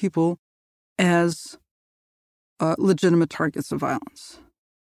LGBTQ people, as legitimate targets of violence.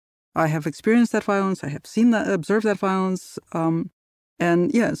 I have experienced that violence. I have seen that, observed that violence,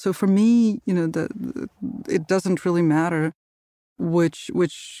 so for me, it doesn't really matter which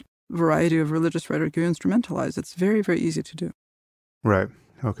variety of religious rhetoric you instrumentalize. It's very, very easy to do. Right.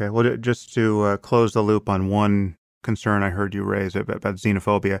 Okay. Well, just to close the loop on one concern I heard you raise about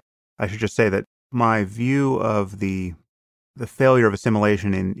xenophobia, I should just say that my view of the failure of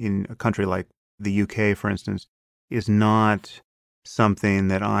assimilation in a country like the UK, for instance, is not something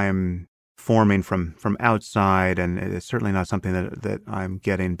that I'm forming from outside, and it's certainly not something that I'm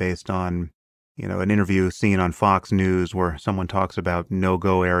getting based on, an interview seen on Fox News where someone talks about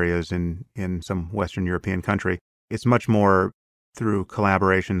no-go areas in some Western European country. It's much more through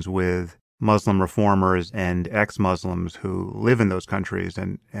collaborations with Muslim reformers and ex-Muslims who live in those countries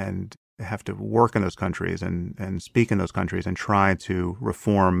and have to work in those countries and speak in those countries and try to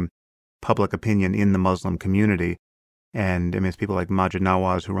reform public opinion in the Muslim community. And I mean, it's people like Majid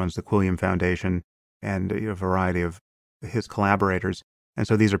Nawaz, who runs the Quilliam Foundation, and a variety of his collaborators. And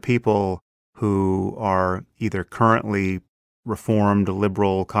so these are people who are either currently reformed,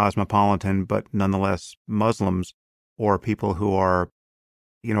 liberal, cosmopolitan, but nonetheless Muslims, or people who are,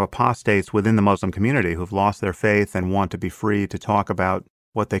 apostates within the Muslim community who've lost their faith and want to be free to talk about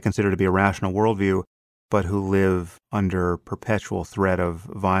what they consider to be a rational worldview, but who live under perpetual threat of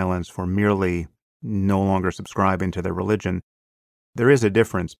violence for merely no longer subscribing to their religion. There is a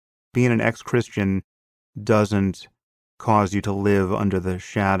difference. Being an ex-Christian doesn't cause you to live under the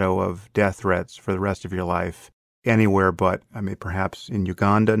shadow of death threats for the rest of your life anywhere but, perhaps in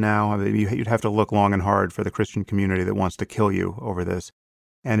Uganda now. You'd have to look long and hard for the Christian community that wants to kill you over this.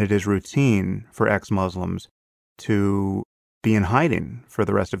 And it is routine for ex-Muslims to be in hiding for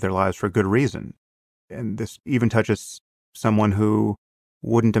the rest of their lives for good reason. And this even touches someone who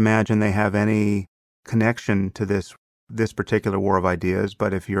wouldn't imagine they have any connection to this particular war of ideas.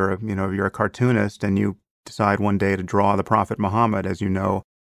 But if you're a cartoonist and you decide one day to draw the Prophet Muhammad, as you know,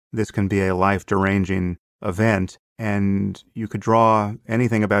 this can be a life-deranging event, and you could draw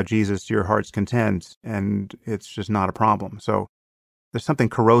anything about Jesus to your heart's content, and it's just not a problem. So there's something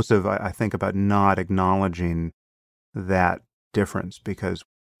corrosive, I think, about not acknowledging that difference, because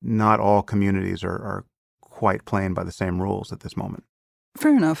not all communities are quite playing by the same rules at this moment.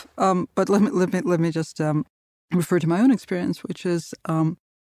 Fair enough. But let me just refer to my own experience, which is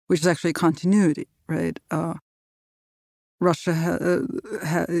actually continuity, right? Russia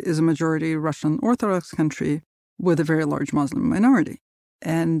is a majority Russian Orthodox country with a very large Muslim minority,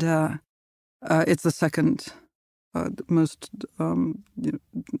 and it's the second most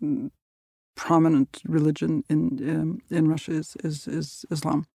prominent religion in Russia is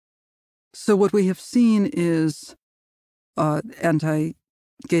Islam. So what we have seen is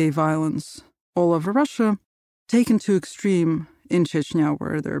anti-gay violence all over Russia, taken to extreme in Chechnya,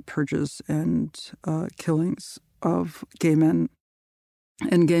 where there are purges and killings of gay men.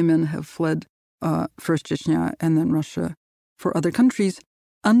 And gay men have fled first Chechnya and then Russia for other countries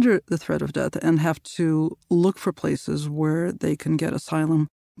under the threat of death, and have to look for places where they can get asylum,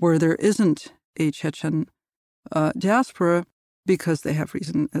 where there isn't a Chechen diaspora, because they have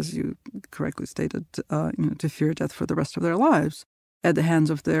reason, as you correctly stated, to fear death for the rest of their lives at the hands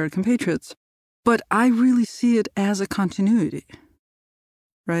of their compatriots. But I really see it as a continuity,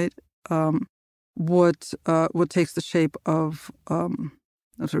 right? What takes the shape of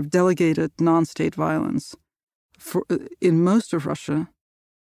sort of delegated non-state violence in most of Russia,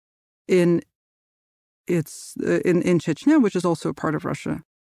 in Chechnya, which is also a part of Russia,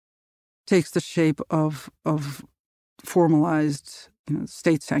 takes the shape of formalized,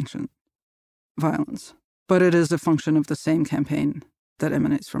 state-sanctioned violence. But it is a function of the same campaign that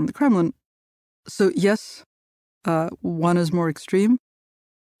emanates from the Kremlin. So yes, one is more extreme,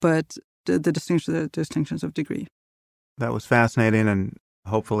 but the distinctions of degree. That was fascinating and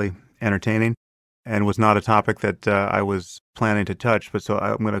hopefully entertaining, and was not a topic that I was planning to touch. But so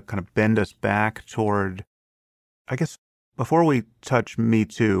I'm going to kind of bend us back toward, I guess, before we touch Me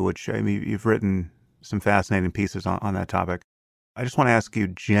Too, which you've written some fascinating pieces on that topic. I just want to ask you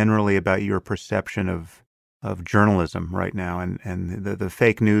generally about your perception of journalism right now, and the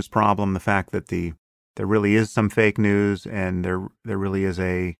fake news problem, the fact that there really is some fake news, and there really is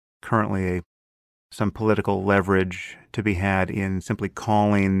currently some political leverage to be had in simply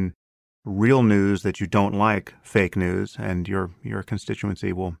calling real news that you don't like fake news, and your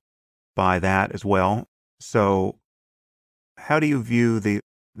constituency will buy that as well. So how do you view the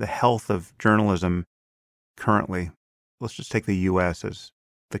health of journalism currently? Let's just take the U.S. as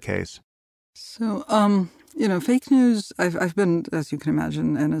the case. So, fake news, I've been, as you can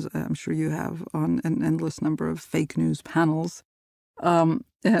imagine, and as I'm sure you have, on an endless number of fake news panels.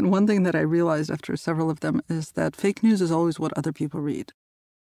 And one thing that I realized after several of them is that fake news is always what other people read.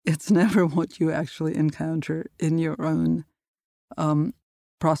 It's never what you actually encounter in your own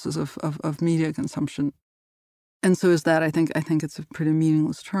process of media consumption. And so is that. I think it's a pretty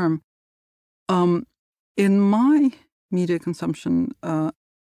meaningless term. In my media consumption, I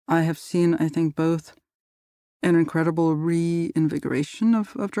have seen, I think, both an incredible reinvigoration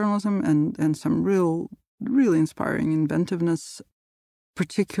of journalism and some really inspiring inventiveness,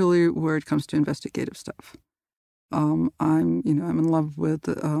 particularly where it comes to investigative stuff. I'm in love with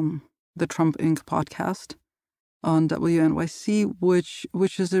the Trump Inc. podcast on WNYC,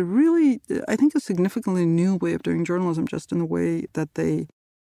 which is a really, I think, a significantly new way of doing journalism, just in the way that they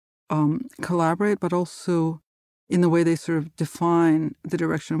collaborate, but also in the way they sort of define the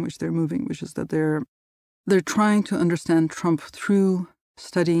direction in which they're moving, which is that they're trying to understand Trump through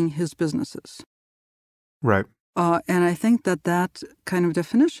studying his businesses. Right. And I think that kind of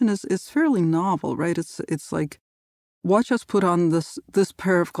definition is fairly novel, right? It's like, watch us put on this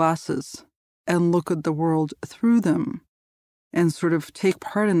pair of glasses and look at the world through them and sort of take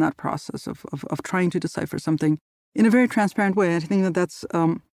part in that process of trying to decipher something in a very transparent way. I think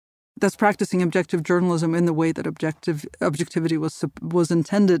that's practicing objective journalism in the way that objectivity was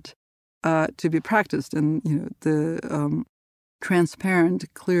intended to be practiced, and the transparent,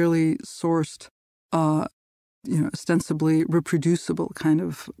 clearly sourced, ostensibly reproducible kind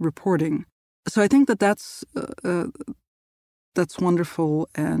of reporting. So I think that's wonderful,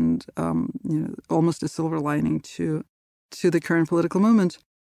 and almost a silver lining to the current political moment.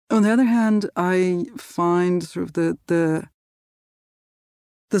 On the other hand, I find sort of the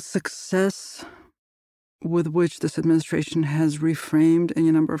success with which this administration has reframed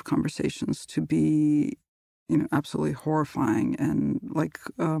any number of conversations to be, absolutely horrifying. And like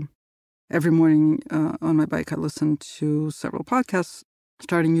every morning on my bike, I listen to several podcasts,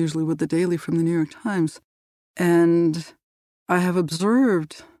 starting usually with The Daily from the New York Times. And I have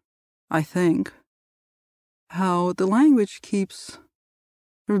observed, I think, how the language keeps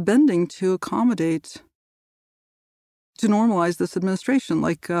sort of bending to accommodate, to normalize this administration.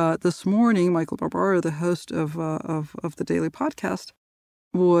 Like this morning, Michael Barbaro, the host of the Daily podcast,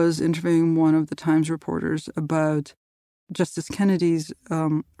 was interviewing one of the Times reporters about Justice Kennedy's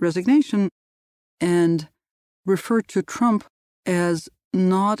resignation, and referred to Trump as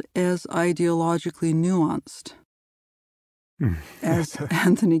not as ideologically nuanced as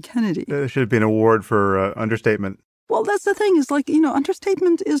Anthony Kennedy. There should be an award for understatement. Well, that's the thing, is like,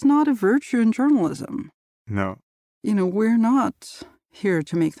 understatement is not a virtue in journalism. No. We're not here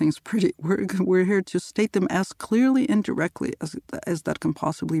to make things pretty. We're here to state them as clearly and directly as that can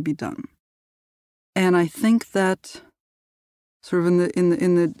possibly be done. And I think that sort of in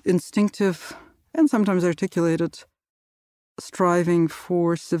the instinctive and sometimes articulated striving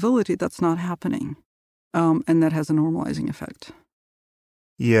for civility, that's not happening. And that has a normalizing effect.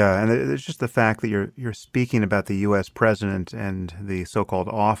 Yeah, and there's just the fact that you're speaking about the U.S. president and the so-called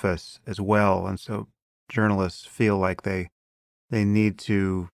office as well, and so journalists feel like they need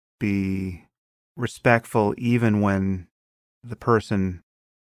to be respectful even when the person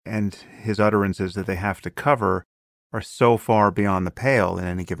and his utterances that they have to cover are so far beyond the pale in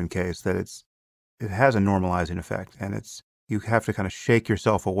any given case that it has a normalizing effect, and you have to kind of shake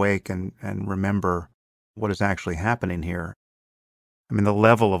yourself awake and remember what is actually happening here. I mean, the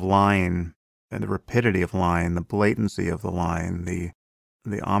level of lying and the rapidity of lying, the blatancy of the lying,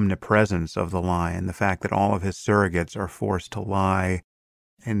 the omnipresence of the lying, the fact that all of his surrogates are forced to lie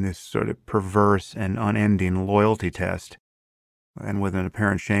in this sort of perverse and unending loyalty test, and with an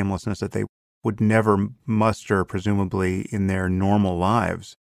apparent shamelessness that they would never muster, presumably, in their normal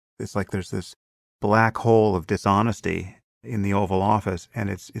lives. It's like there's this black hole of dishonesty in the Oval Office, and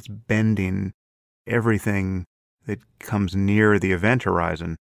it's bending everything that comes near the event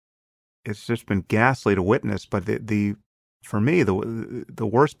horizon. It's just been ghastly to witness, but for me, the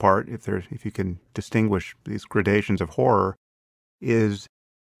worst part, if you can distinguish these gradations of horror, is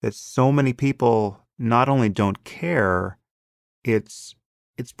that so many people not only don't care, it's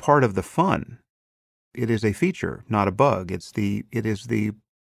part of the fun. It is a feature, not a bug. It is the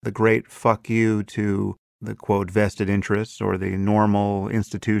great fuck you to the quote vested interests or the normal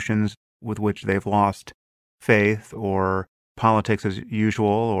institutions with which they've lost faith, or politics as usual,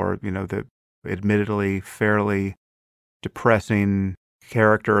 or the admittedly fairly depressing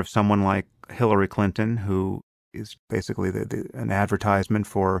character of someone like Hillary Clinton, who is basically an advertisement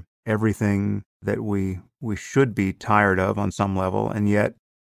for everything that we should be tired of on some level. And yet,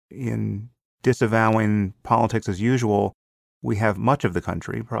 in disavowing politics as usual, we have much of the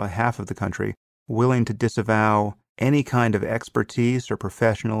country, probably half of the country, willing to disavow any kind of expertise or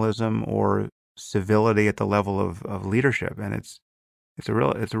professionalism or civility at the level of leadership. And it's a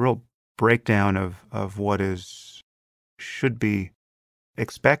real breakdown of what should be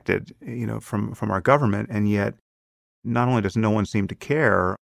expected, from our government, and yet not only does no one seem to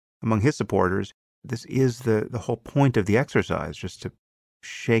care among his supporters, this is the whole point of the exercise, just to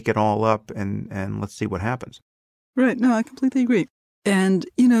shake it all up and let's see what happens. Right. No, I completely agree. And,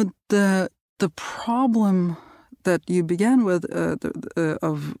 the problem that you began with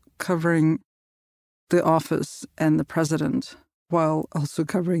of covering the office and the president while also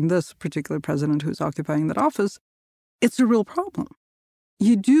covering this particular president who's occupying that office, it's a real problem.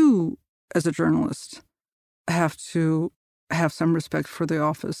 You do, as a journalist, have to have some respect for the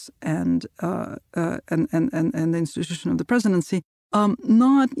office and the institution of the presidency.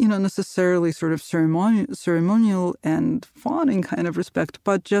 Not necessarily sort of ceremonial and fawning kind of respect,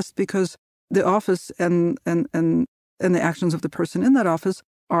 but just because the office and the actions of the person in that office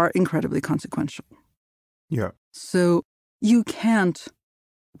are incredibly consequential. Yeah. So you can't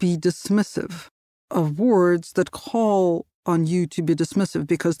be dismissive of words that call on you to be dismissive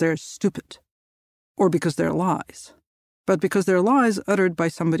because they're stupid or because they're lies. But because they're lies uttered by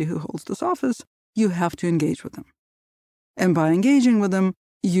somebody who holds this office, you have to engage with them. And by engaging with them,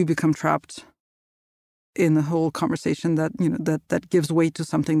 you become trapped in the whole conversation that gives weight to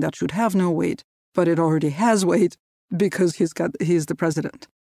something that should have no weight, but it already has weight because he's the president.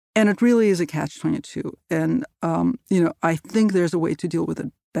 And it really is a catch-22. And, I think there's a way to deal with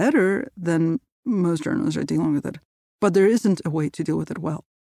it better than most journalists are dealing with it. But there isn't a way to deal with it well.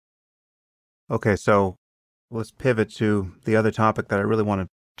 Okay, so let's pivot to the other topic that I really want to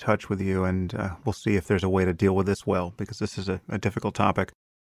touch with you, and we'll see if there's a way to deal with this well, because this is a difficult topic.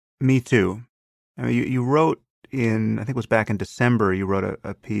 Me Too. I mean, you wrote I think it was back in December, you wrote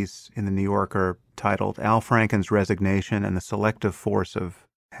a piece in the New Yorker titled Al Franken's Resignation and the Selective Force of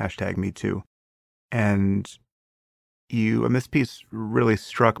 #MeToo. And this piece really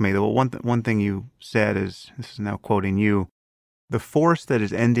struck me. One thing you said is, this is now quoting you, "The force that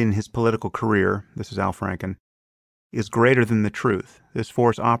is ending his political career," this is Al Franken, "is greater than the truth. This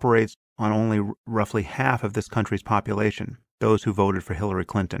force operates on only roughly half of this country's population, those who voted for Hillary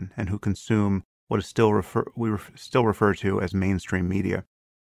Clinton and who consume what is still refer to as mainstream media."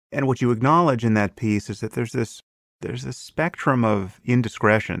 And what you acknowledge in that piece is that there's this spectrum of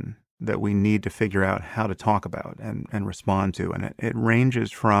indiscretion that we need to figure out how to talk about and respond to. And it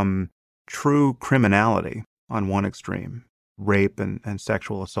ranges from true criminality on one extreme, rape and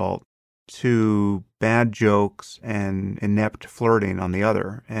sexual assault, to bad jokes and inept flirting on the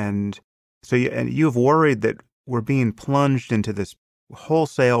other. And so you've worried that we're being plunged into this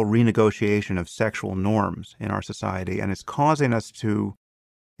wholesale renegotiation of sexual norms in our society, and it's causing us to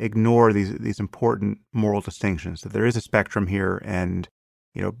ignore these important moral distinctions, that there is a spectrum here, and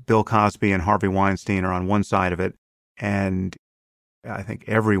Bill Cosby and Harvey Weinstein are on one side of it, and I think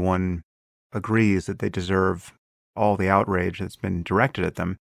everyone agrees that they deserve all the outrage that's been directed at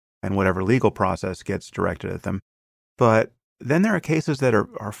them and whatever legal process gets directed at them. But then there are cases that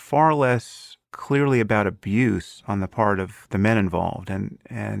are far less clearly about abuse on the part of the men involved,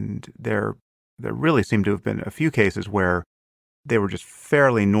 and there really seem to have been a few cases where they were just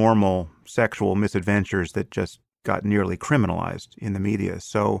fairly normal sexual misadventures that just got nearly criminalized in the media.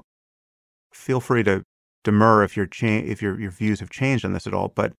 So feel free to demur if your views have changed on this at all.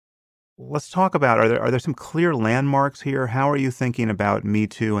 But let's talk about, are there some clear landmarks here? How are you thinking about Me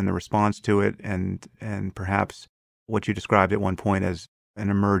Too and the response to it, and perhaps what you described at one point as an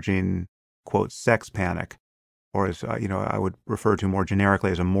emerging, quote, sex panic, or as I would refer to more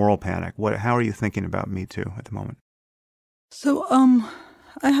generically as a moral panic? How are you thinking about Me Too at the moment? So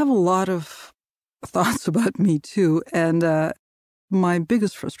I have a lot of thoughts about Me Too, and my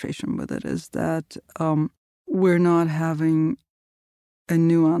biggest frustration with it is that we're not having a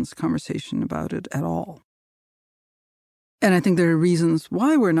nuanced conversation about it at all. And I think there are reasons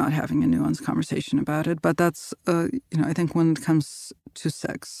why we're not having a nuanced conversation about it, but that's, I think when it comes to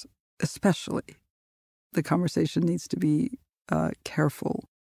sex, especially, the conversation needs to be careful,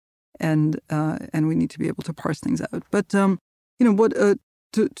 and we need to be able to parse things out. But to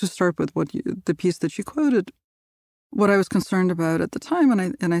start with the piece that you quoted, what I was concerned about at the time,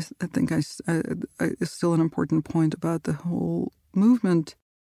 and I think is still an important point about the whole movement,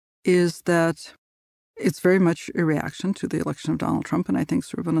 is that it's very much a reaction to the election of Donald Trump, and I think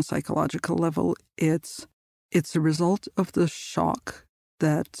sort of on a psychological level, it's a result of the shock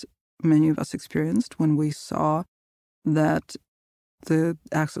that many of us experienced when we saw that the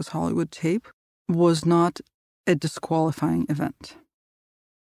Access Hollywood tape was not a disqualifying event.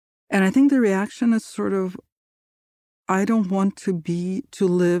 And I think the reaction is sort of, I don't want to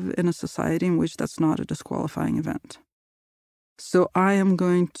live in a society in which that's not a disqualifying event. So I am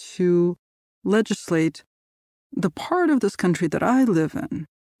going to legislate the part of this country that I live in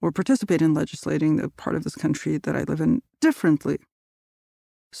or participate in legislating the part of this country that I live in differently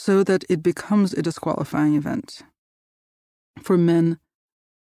so that it becomes a disqualifying event for men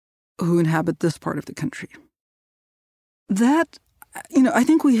who inhabit this part of the country. That, I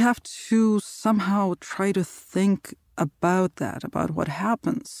think we have to somehow try to think about that, about what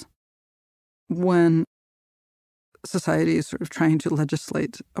happens when society is sort of trying to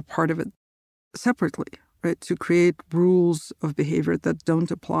legislate a part of it separately, right? To create rules of behavior that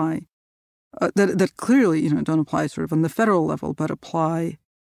don't apply, that clearly, don't apply sort of on the federal level, but apply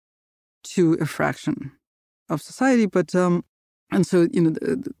to a fraction of society. But, and so,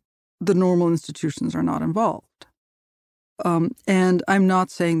 the normal institutions are not involved. And I'm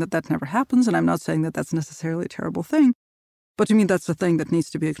not saying that that never happens, and I'm not saying that that's necessarily a terrible thing, but to me, that's a thing that needs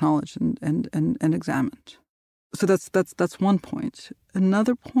to be acknowledged and examined. So that's one point.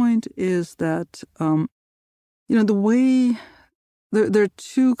 Another point is that, the way there are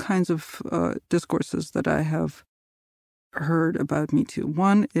two kinds of discourses that I have heard about Me Too.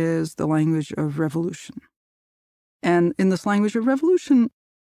 One is the language of revolution. And in this language of revolution,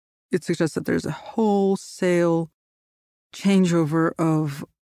 it suggests that there's a wholesale changeover of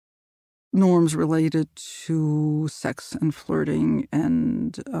norms related to sex and flirting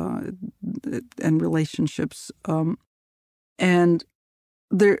and relationships, and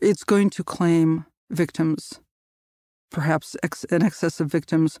it's going to claim victims, perhaps an excess of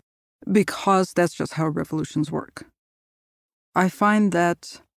victims, because that's just how revolutions work. I find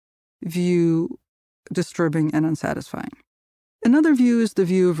that view disturbing and unsatisfying. Another view is the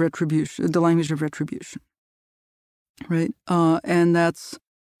view of retribution, the language of retribution, right? And that's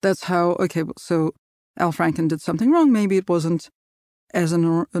how, so Al Franken did something wrong. Maybe it wasn't as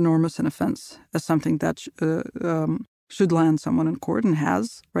enormous an offense as something that should land someone in court and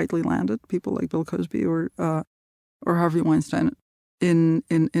has rightly landed people like Bill Cosby or Harvey Weinstein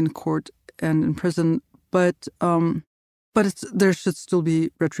in court and in prison. But there should still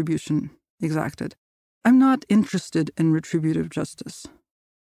be retribution exacted. I'm not interested in retributive justice.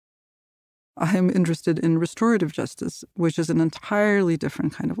 I am interested in restorative justice, which is an entirely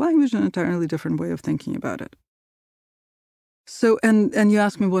different kind of language, an entirely different way of thinking about it. So, and you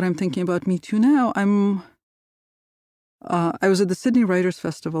ask me what I'm thinking about Me Too now. I was at the Sydney Writers'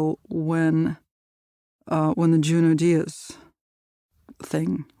 Festival when the Junot Diaz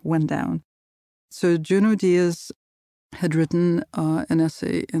thing went down. So Junot Diaz had written an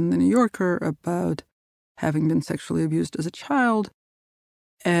essay in The New Yorker about having been sexually abused as a child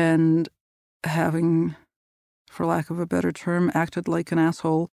and having, for lack of a better term, acted like an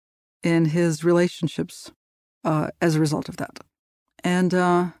asshole in his relationships as a result of that. And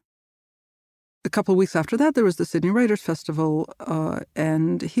a couple of weeks after that, there was the Sydney Writers' Festival,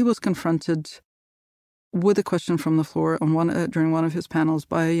 and he was confronted with a question from the floor during one of his panels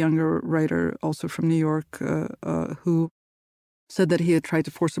by a younger writer, also from New York, who said that he had tried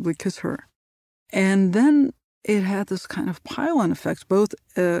to forcibly kiss her. And then it had this kind of pile-on effect, both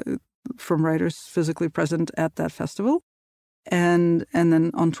from writers physically present at that festival and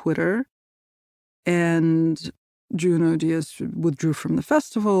then on Twitter. And Junot Diaz withdrew from the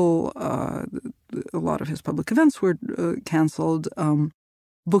festival. A lot of his public events were canceled.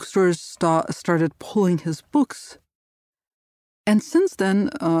 Bookstores started pulling his books. And since then,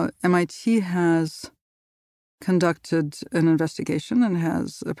 MIT has conducted an investigation and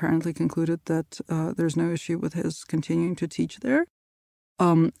has apparently concluded that there's no issue with his continuing to teach there.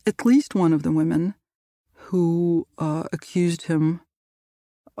 At least one of the women who accused him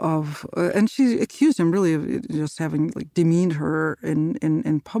of, and she accused him really of just having demeaned her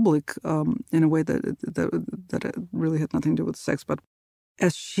in public in a way that really had nothing to do with sex, but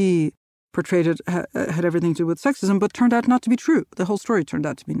as she portrayed it, had everything to do with sexism, but turned out not to be true. The whole story turned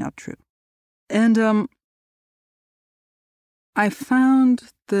out to be not true. And I found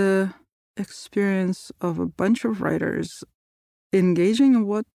the experience of a bunch of writers engaging in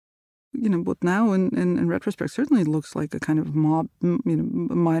what now in retrospect certainly looks like a kind of mob, a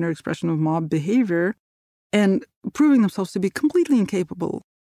minor expression of mob behavior, and proving themselves to be completely incapable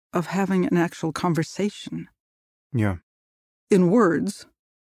of having an actual conversation. Yeah. In words,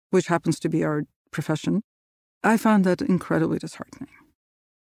 which happens to be our profession. I found that incredibly disheartening.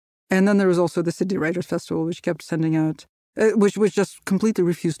 And then there was also the Sydney Writers' Festival, which kept sending out, which just completely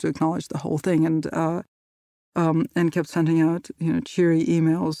refused to acknowledge the whole thing, and kept sending out, cheery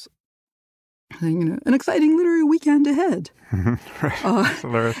emails saying, an exciting literary weekend ahead.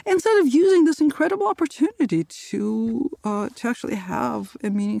 Right. Instead of using this incredible opportunity to actually have a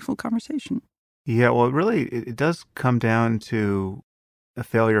meaningful conversation. Yeah, well, really, it does come down to a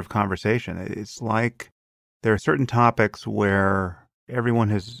failure of conversation. It's like there are certain topics where everyone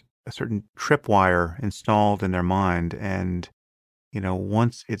has a certain tripwire installed in their mind. And,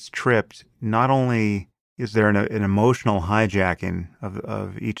 once it's tripped, not only is there an emotional hijacking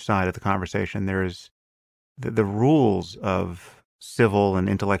of each side of the conversation, there's the rules of civil and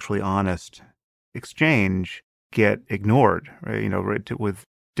intellectually honest exchange get ignored, right? With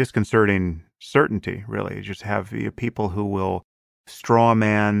disconcerting certainty, really. You just have people who will straw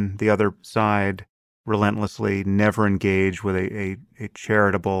man the other side relentlessly, never engage with a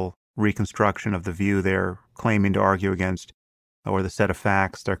charitable reconstruction of the view they're claiming to argue against or the set of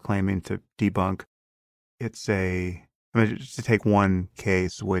facts they're claiming to debunk. Just to take one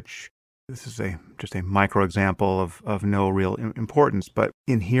case, which this is just a micro example of no real importance, but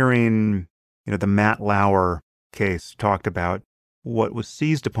in hearing, the Matt Lauer case talked about, what was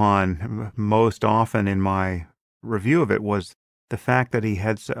seized upon most often in my review of it was the fact that he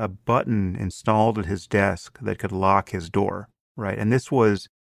had a button installed at his desk that could lock his door, right? And this was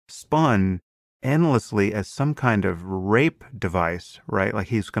spun endlessly as some kind of rape device, right? Like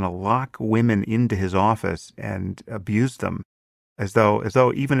he's going to lock women into his office and abuse them, as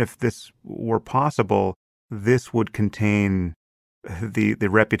though even if this were possible, this would contain the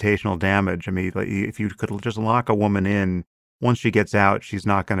reputational damage. I mean, like, if you could just lock a woman in, once she gets out, she's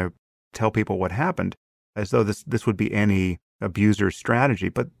not going to tell people what happened, as though this would be any abuser's strategy.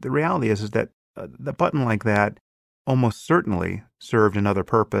 But the reality is that the button like that almost certainly served another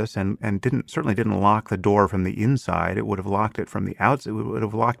purpose and certainly didn't lock the door from the inside. It would have locked it from the outside. It would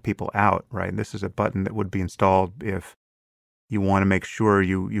have locked people out, right? This is a button that would be installed if you want to make sure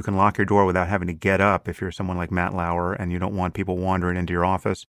you can lock your door without having to get up if you're someone like Matt Lauer and you don't want people wandering into your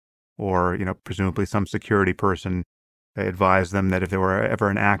office, or, presumably some security person advised them that if there were ever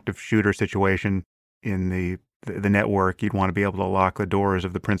an active shooter situation in the network, you'd want to be able to lock the doors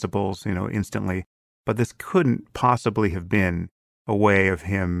of the principals, instantly. But this couldn't possibly have been a way of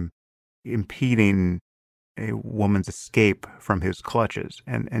him impeding a woman's escape from his clutches.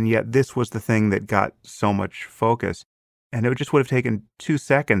 And yet this was the thing that got so much focus. And it just would have taken 2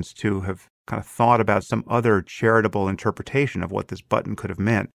 seconds to have kind of thought about some other charitable interpretation of what this button could have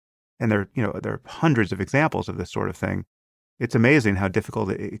meant. And there are hundreds of examples of this sort of thing. It's amazing how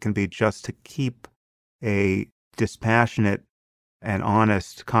difficult it can be just to keep a dispassionate and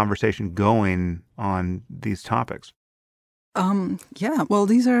honest conversation going on these topics. Yeah, well,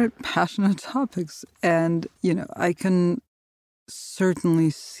 these are passionate topics. And, I can certainly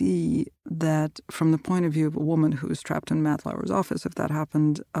see that from the point of view of a woman who is trapped in Matt Lauer's office, if that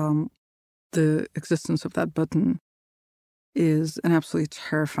happened, the existence of that button is an absolutely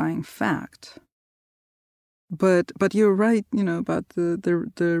terrifying fact. But you're right, about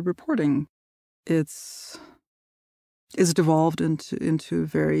the reporting. It's devolved into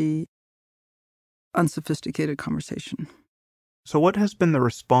very unsophisticated conversation. So what has been the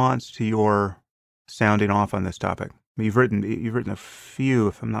response to your sounding off on this topic? You've written a few,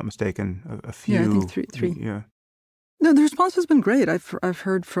 if I'm not mistaken, a few. Yeah, I think three. Yeah. No, the response has been great. I've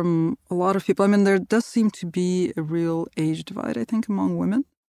heard from a lot of people. I mean, there does seem to be a real age divide, I think, among women.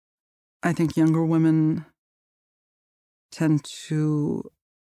 I think younger women tend to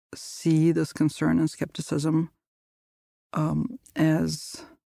see this concern and skepticism as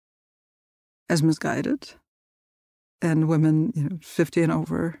misguided, and women, 50 and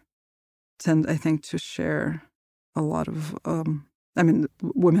over, tend, I think, to share a lot of.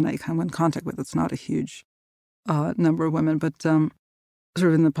 Women I come in contact with. It's not a huge number of women, but sort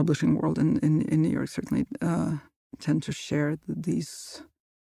of in the publishing world in New York, certainly tend to share these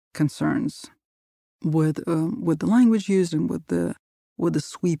concerns with the language used and with the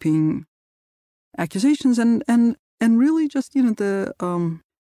sweeping accusations and really just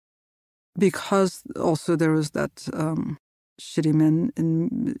because also there was that shitty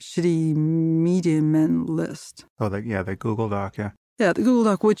media men list. Oh, the Google Doc, yeah. Yeah, the Google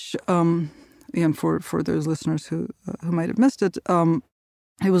Doc, which again for those listeners who might have missed it,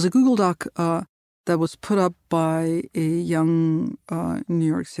 it was a Google Doc that was put up by a young New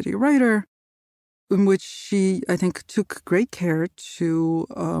York City writer, in which she, I think, took great care to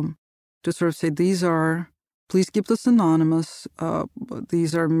sort of say, please keep this anonymous.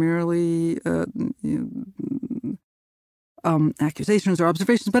 These are merely accusations or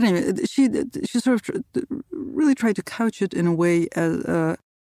observations. But anyway, she sort of really tried to couch it in a way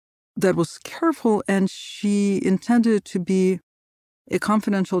that was careful, and she intended it to be a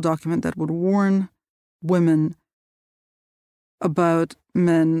confidential document that would warn women about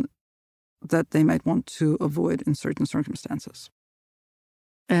men that they might want to avoid in certain circumstances.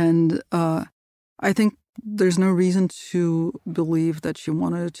 And I think there's no reason to believe that she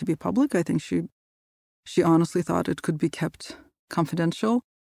wanted it to be public. I think she honestly thought it could be kept confidential.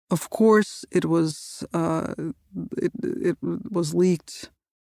 Of course, it was leaked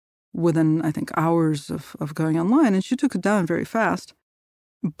within, I think, hours of going online, and she took it down very fast.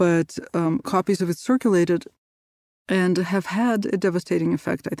 But copies of it circulated and have had a devastating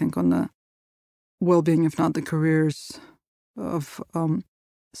effect, I think, on the well-being, if not the careers, of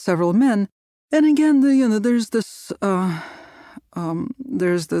several men. And again, there's this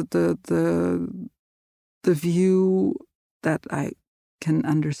there's the view that I can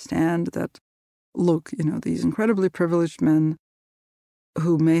understand that, look, these incredibly privileged men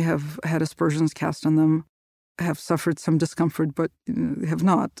who may have had aspersions cast on them have suffered some discomfort, but have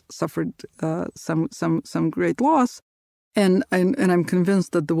not suffered some great loss. And I'm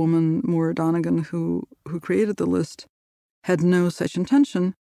convinced that the woman, Maura Donegan, who created the list, had no such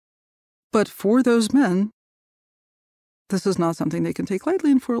intention. But for those men, this is not something they can take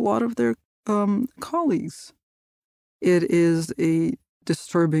lightly, and for a lot of their colleagues, it is a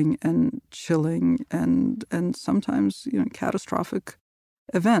disturbing and chilling and sometimes catastrophic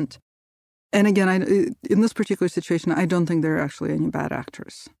event. And again, in this particular situation, I don't think there are actually any bad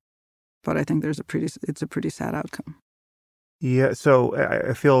actors, but I think it's a pretty sad outcome. Yeah, so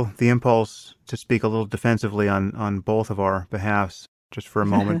I feel the impulse to speak a little defensively on both of our behalfs just for a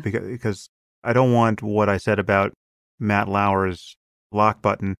moment, because I don't want what I said about Matt Lauer's lock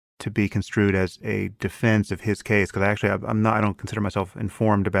button to be construed as a defense of his case, because I don't consider myself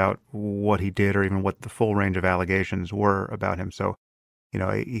informed about what he did or even what the full range of allegations were about him. So,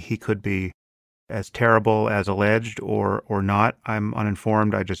 he could be as terrible as alleged or not. I'm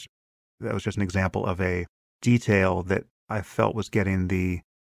uninformed. That was just an example of a detail that I felt was getting the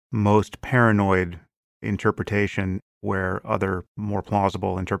most paranoid interpretation where other more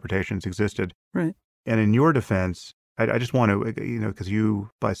plausible interpretations existed. Right. And in your defense, I just want to, because you,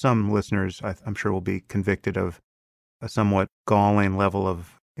 by some listeners, I'm sure will be convicted of a somewhat galling level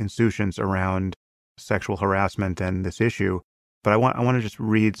of insouciance around sexual harassment and this issue. But I want to just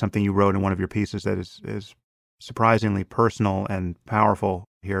read something you wrote in one of your pieces that is surprisingly personal and powerful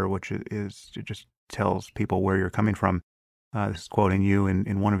here, which it just tells people where you're coming from. This is quoting you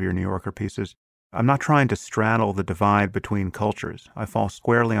in one of your New Yorker pieces. I'm not trying to straddle the divide between cultures. I fall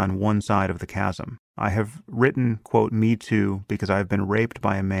squarely on one side of the chasm. I have written, quote, Me Too, because I have been raped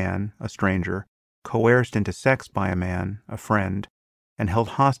by a man, a stranger, coerced into sex by a man, a friend, and held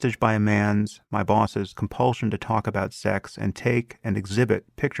hostage by a man's, my boss's, compulsion to talk about sex and take and exhibit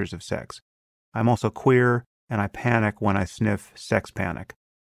pictures of sex. I'm also queer, and I panic when I sniff sex panic.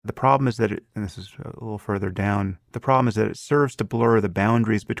 The problem is that and this is a little further down, the problem is that it serves to blur the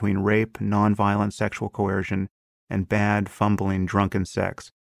boundaries between rape, nonviolent sexual coercion, and bad, fumbling, drunken sex.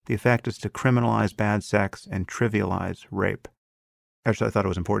 The effect is to criminalize bad sex and trivialize rape. Actually, I thought it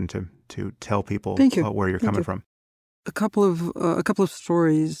was important to tell people where you're coming from. A couple of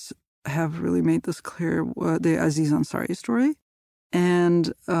stories have really made this clear. The Aziz Ansari story,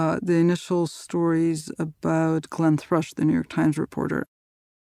 and the initial stories about Glenn Thrush, the New York Times reporter.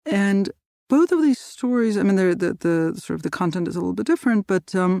 And both of these stories, I mean, the sort of the content is a little bit different, but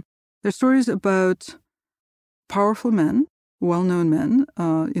they're stories about powerful men, well-known men.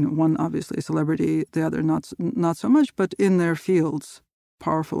 One obviously a celebrity, the other not so much, but in their fields,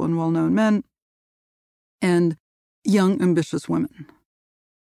 powerful and well-known men, and young, ambitious women.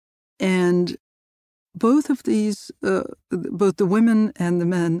 And both of these, both the women and the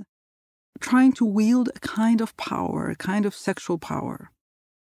men, trying to wield a kind of power, a kind of sexual power,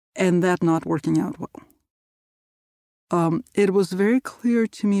 and that not working out well. It was very clear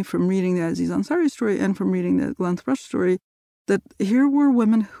to me from reading the Aziz Ansari story and from reading the Glenn Thrush story that here were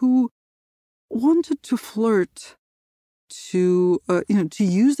women who wanted to flirt, to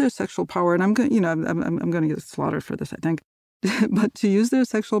use their sexual power, and I'm going to get slaughtered for this, I think, but to use their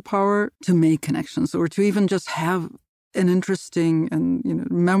sexual power to make connections or to even just have an interesting and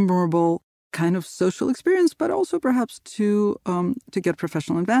memorable kind of social experience, but also perhaps to get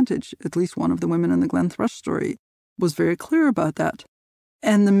professional advantage. At least one of the women in the Glenn Thrush story was very clear about that,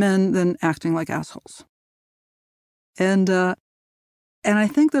 and the men then acting like assholes. And I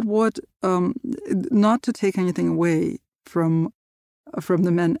think that what not to take anything away from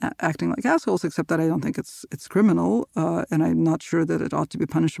the men acting like assholes, except that I don't think it's criminal, and I'm not sure that it ought to be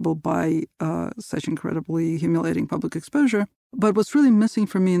punishable by such incredibly humiliating public exposure. But what's really missing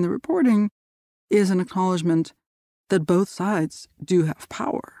for me in the reporting is an acknowledgement that both sides do have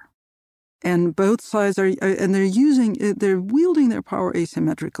power, and both sides are they're wielding their power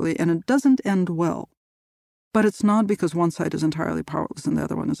asymmetrically, and it doesn't end well. But it's not because one side is entirely powerless and the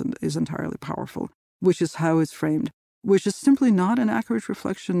other one is entirely powerful, which is how it's framed, which is simply not an accurate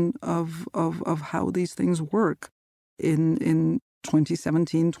reflection of how these things work. in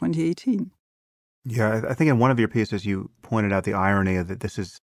 2017, 2018. Yeah, I think in one of your pieces you pointed out the irony of that this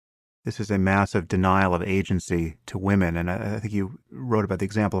is a massive denial of agency to women, and I think you wrote about the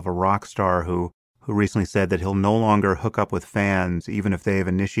example of a rock star who recently said that he'll no longer hook up with fans even if they've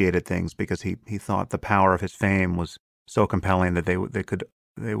initiated things because he thought the power of his fame was so compelling that they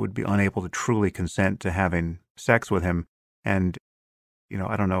would be unable to truly consent to having sex with him. And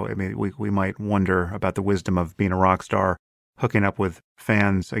I don't know. I mean, we might wonder about the wisdom of being a rock star, hooking up with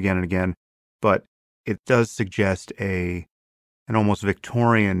fans again and again, but it does suggest an almost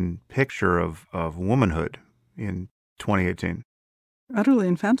Victorian picture of womanhood in 2018. Utterly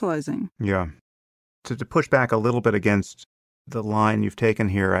infantilizing. Yeah. To push back a little bit against the line you've taken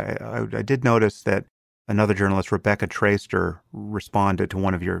here, I did notice that another journalist, Rebecca Traister, responded to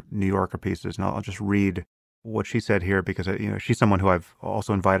one of your New Yorker pieces, and I'll just read what she said here because she's someone who I've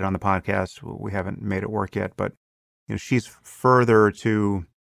also invited on the podcast. We haven't made it work yet, but she's further to,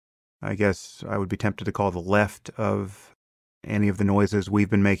 I guess I would be tempted to call the left of any of the noises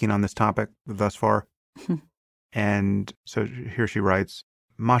we've been making on this topic thus far. And so here she writes,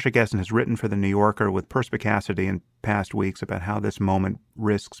 Masha Gessen has written for The New Yorker with perspicacity in past weeks about how this moment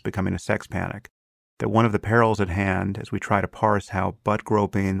risks becoming a sex panic, that one of the perils at hand as we try to parse how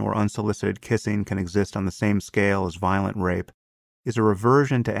butt-groping or unsolicited kissing can exist on the same scale as violent rape is a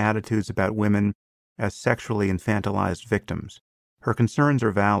reversion to attitudes about women as sexually infantilized victims. Her concerns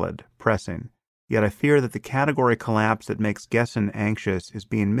are valid, pressing, yet I fear that the category collapse that makes Gessen anxious is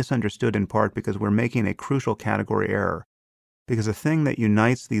being misunderstood in part because we're making a crucial category error. Because the thing that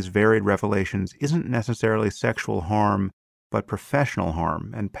unites these varied revelations isn't necessarily sexual harm, but professional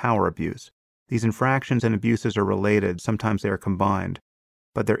harm and power abuse. These infractions and abuses are related, sometimes they are combined,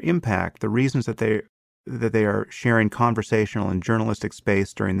 but their impact, the reasons that they are sharing conversational and journalistic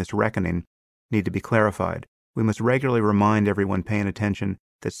space during this reckoning, need to be clarified. We must regularly remind everyone paying attention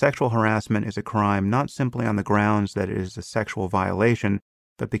that sexual harassment is a crime not simply on the grounds that it is a sexual violation,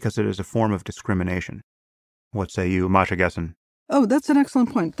 but because it is a form of discrimination. What say you, Masha Gessen? Oh, that's an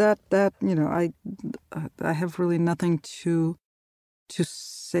excellent point. I have really nothing to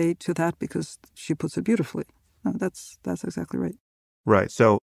say to that because she puts it beautifully. No, that's exactly right. Right.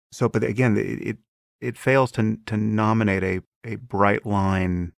 So, but again, it fails to nominate a bright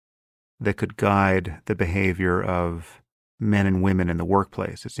line that could guide the behavior of men and women in the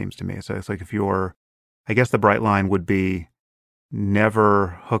workplace, it seems to me. So it's like I guess the bright line would be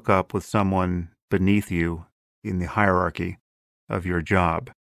never hook up with someone beneath you in the hierarchy of your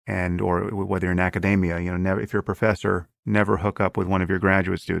job, or whether you're in academia, never, if you're a professor, never hook up with one of your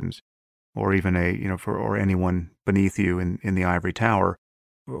graduate students, or even or anyone beneath you in the ivory tower,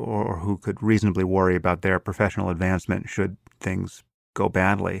 or who could reasonably worry about their professional advancement should things go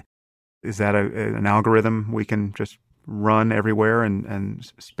badly. Is that an algorithm we can just run everywhere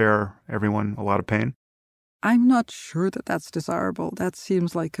and spare everyone a lot of pain? I'm not sure that that's desirable. That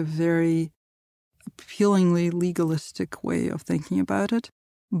seems like a very appealingly legalistic way of thinking about it.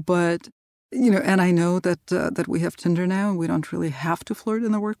 But, and I know that we have Tinder now and we don't really have to flirt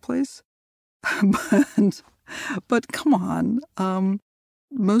in the workplace. But come on,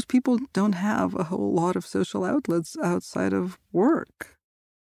 most people don't have a whole lot of social outlets outside of work.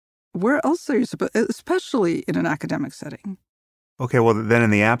 Where else are you supposed, especially in an academic setting? Okay, well, then in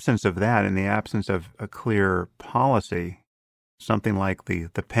the absence of that, in the absence of a clear policy, something like the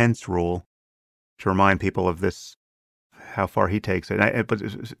Pence rule, to remind people of this, how far he takes it. But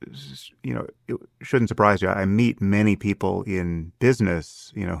it shouldn't surprise you. I meet many people in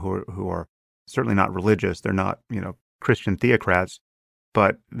business, who are certainly not religious. They're not, Christian theocrats,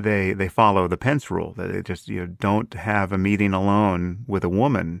 but they follow the Pence rule that they just, don't have a meeting alone with a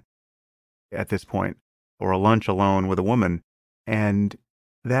woman at this point, or a lunch alone with a woman. And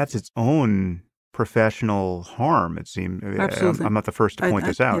that's its own professional harm, it seems. Absolutely. I'm not the first to point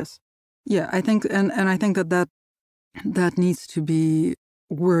this out. Yes. Yeah, I think, and I think that needs to be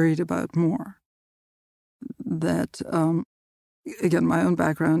worried about more. That, again, my own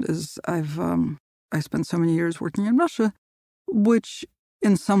background is I spent so many years working in Russia, which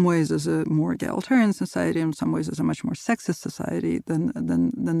in some ways is a more egalitarian society, in some ways is a much more sexist society than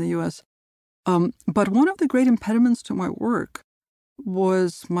the U.S. But one of the great impediments to my work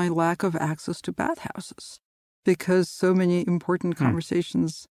was my lack of access to bathhouses, because so many important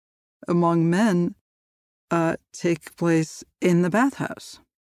conversations among men take place in the bathhouse.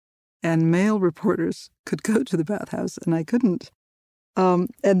 And male reporters could go to the bathhouse, and I couldn't. And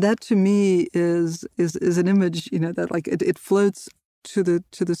that to me is an image, that like it floats to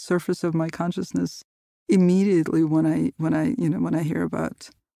the surface of my consciousness immediately when I hear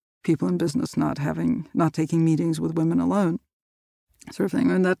about people in business not taking meetings with women alone, sort of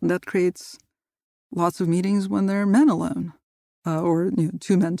thing. And that creates lots of meetings when they're men alone, or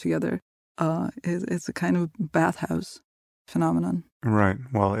two men together. It's a kind of bathhouse phenomenon. Right.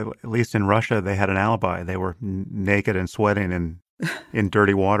 Well, at least in Russia, they had an alibi. They were naked and sweating in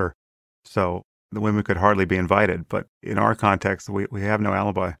dirty water. So the women could hardly be invited. But in our context, we have no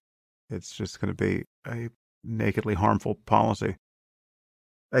alibi. It's just going to be a nakedly harmful policy.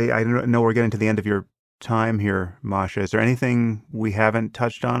 I know we're getting to the end of your time here, Masha. Is there anything we haven't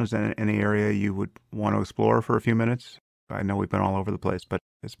touched on? Is there any area you would want to explore for a few minutes? I know we've been all over the place, but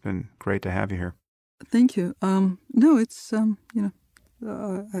it's been great to have you here. Thank you. No, it's,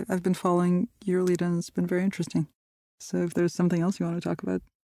 I've been following your lead and it's been very interesting. So if there's something else you want to talk about.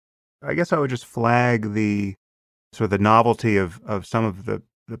 I guess I would just flag the sort of the novelty of some of the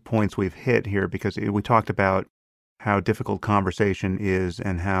points we've hit here, because we talked about how difficult conversation is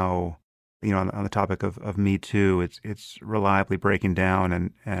and how, on the topic of Me Too, it's reliably breaking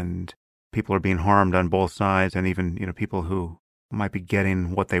down and people are being harmed on both sides, and even, people who might be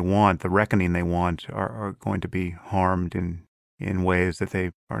getting what they want, the reckoning they want, are going to be harmed in ways that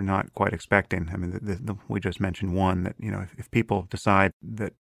they are not quite expecting. I mean, we just mentioned one that, if people decide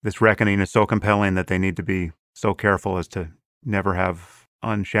that this reckoning is so compelling that they need to be so careful as to never have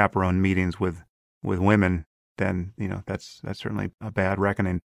unchaperoned meetings with women, then, that's certainly a bad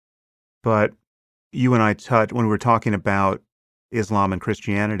reckoning. But you and I when we were talking about Islam and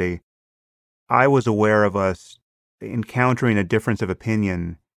Christianity, I was aware of us encountering a difference of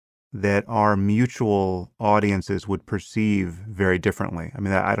opinion that our mutual audiences would perceive very differently. I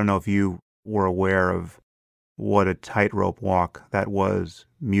mean, I don't know if you were aware of what a tightrope walk that was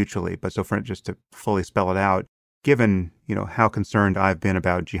mutually, but so just to fully spell it out, given, how concerned I've been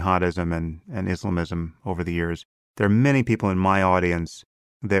about jihadism and Islamism over the years, there are many people in my audience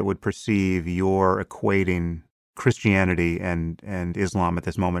that would perceive your equating Christianity and Islam at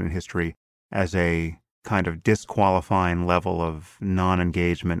this moment in history as a kind of disqualifying level of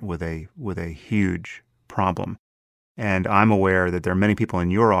non-engagement with a huge problem. And I'm aware that there are many people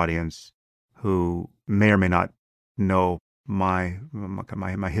in your audience who may or may not know my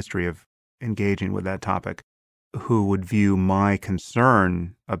history of engaging with that topic, who would view my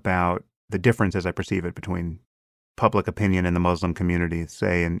concern about the difference as I perceive it between public opinion in the Muslim community,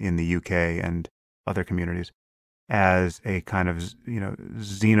 say in the UK and other communities, as a kind of,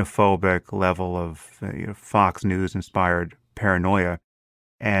 xenophobic level of Fox News inspired paranoia.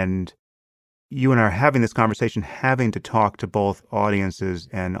 And you and I are having this conversation, having to talk to both audiences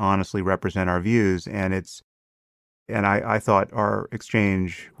and honestly represent our views. And I thought our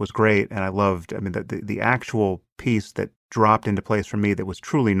exchange was great, and I loved, the actual piece that dropped into place for me that was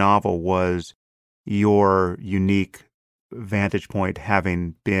truly novel was your unique vantage point,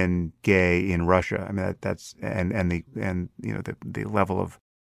 having been gay in Russia. I mean, that's the level of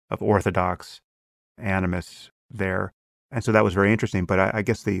orthodox animus there. And so that was very interesting. But I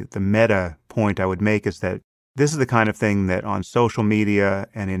guess the meta point I would make is that this is the kind of thing that on social media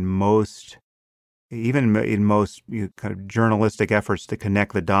and in most kind of journalistic efforts to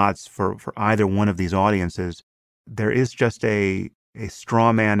connect the dots for either one of these audiences, there is just a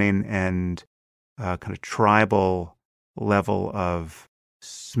straw manning and kind of tribal level of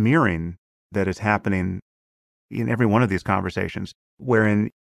smearing that is happening in every one of these conversations, wherein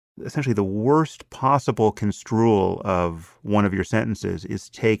essentially the worst possible construal of one of your sentences is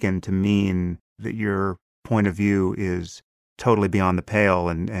taken to mean that your point of view is totally beyond the pale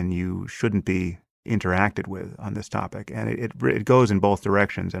and you shouldn't be interacted with on this topic. And it goes in both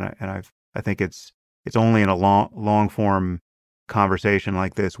directions. And I think it's only in a long form conversation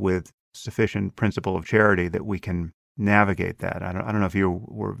like this with sufficient principle of charity that we can navigate that. I don't know if you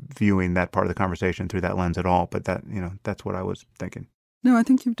were viewing that part of the conversation through that lens at all, but that's what I was thinking. No, I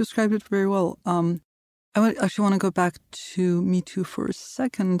think you've described it very well. I actually want to go back to Me Too for a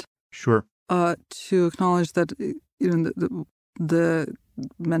second. Sure. To acknowledge that the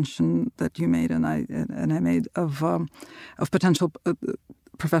mention that you made and I made of potential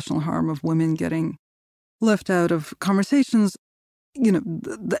professional harm of women getting left out of conversations.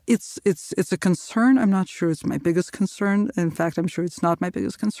 It's a concern. I'm not sure it's my biggest concern. In fact, I'm sure it's not my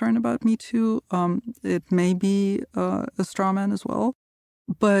biggest concern about Me Too. It may be a straw man as well.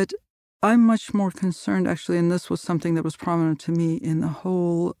 But I'm much more concerned, actually, and this was something that was prominent to me in the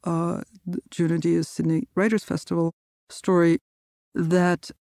whole Juna Diaz Sydney Writers' Festival story,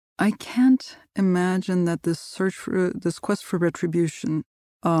 that I can't imagine that this quest for retribution,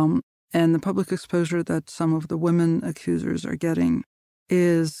 and the public exposure that some of the women accusers are getting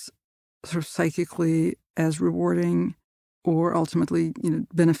is sort of psychically as rewarding or ultimately,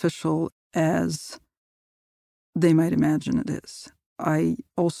 beneficial as they might imagine it is. I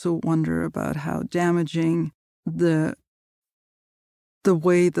also wonder about how damaging the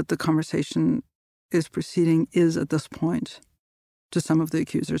way that the conversation is proceeding is at this point to some of the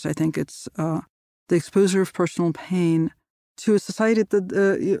accusers. I think it's the exposure of personal pain to a society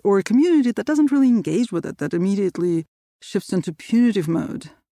that, or a community that doesn't really engage with it, that immediately shifts into punitive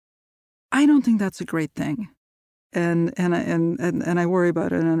mode. I don't think that's a great thing, and I worry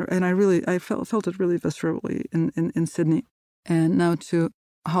about it, and I felt it really viscerally in Sydney. And now to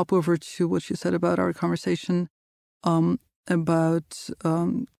hop over to what you said about our conversation about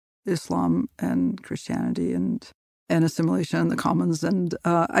Islam and Christianity and assimilation in the commons, and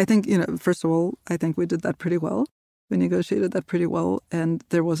I think first of all, I think we did that pretty well. We negotiated that pretty well, and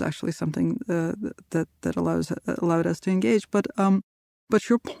there was actually something that allowed us to engage. But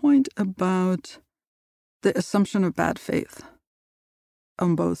your point about the assumption of bad faith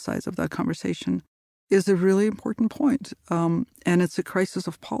on both sides of that conversation is a really important point, and it's a crisis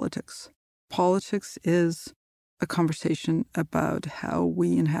of politics. Politics is a conversation about how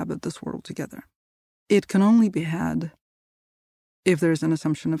we inhabit this world together. It can only be had if there's an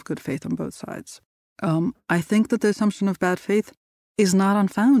assumption of good faith on both sides. I think that the assumption of bad faith is not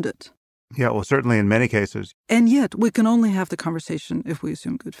unfounded. Yeah, well, certainly in many cases. And yet, we can only have the conversation if we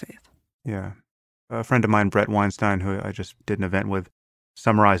assume good faith. Yeah. A friend of mine, Brett Weinstein, who I just did an event with,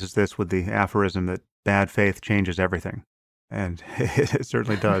 summarizes this with the aphorism that bad faith changes everything. And it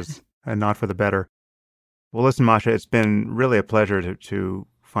certainly does, and not for the better. Well, listen, Masha, it's been really a pleasure to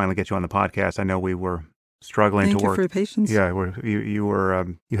finally get you on the podcast. I know we were struggling to work. Thank you for your patience. Yeah,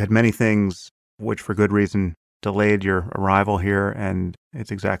 you had many things which, for good reason, delayed your arrival here, and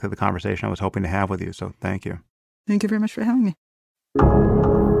it's exactly the conversation I was hoping to have with you. So, thank you. Thank you very much for having me.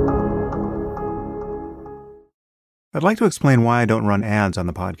 I'd like to explain why I don't run ads on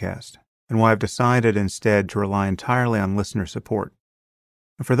the podcast, and why I've decided instead to rely entirely on listener support.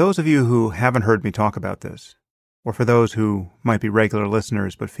 And for those of you who haven't heard me talk about this, or for those who might be regular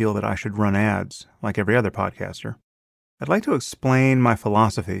listeners but feel that I should run ads like every other podcaster, I'd like to explain my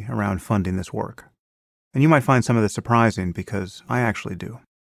philosophy around funding this work. And you might find some of this surprising because I actually do.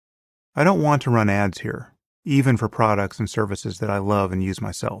 I don't want to run ads here, even for products and services that I love and use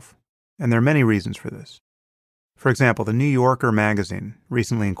myself. And there are many reasons for this. For example, the New Yorker magazine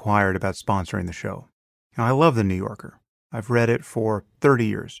recently inquired about sponsoring the show. Now, I love the New Yorker. I've read it for 30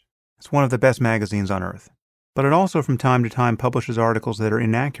 years. It's one of the best magazines on earth. But it also from time to time publishes articles that are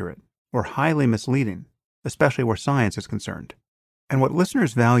inaccurate or highly misleading, especially where science is concerned. And what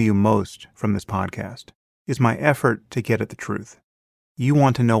listeners value most from this podcast is my effort to get at the truth. You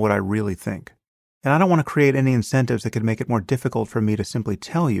want to know what I really think. And I don't want to create any incentives that could make it more difficult for me to simply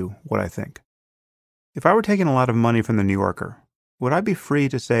tell you what I think. If I were taking a lot of money from the New Yorker, would I be free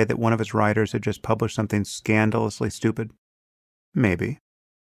to say that one of its writers had just published something scandalously stupid? Maybe.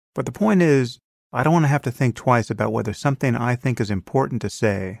 But the point is, I don't want to have to think twice about whether something I think is important to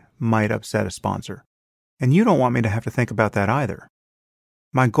say might upset a sponsor. And you don't want me to have to think about that either.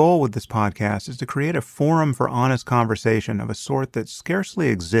 My goal with this podcast is to create a forum for honest conversation of a sort that scarcely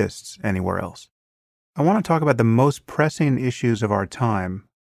exists anywhere else. I want to talk about the most pressing issues of our time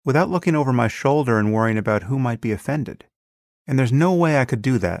without looking over my shoulder and worrying about who might be offended. And there's no way I could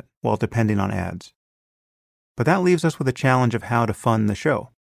do that while depending on ads. But that leaves us with a challenge of how to fund the show.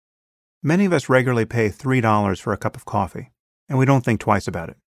 Many of us regularly pay $3 for a cup of coffee, and we don't think twice about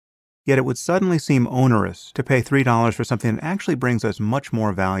it. Yet it would suddenly seem onerous to pay $3 for something that actually brings us much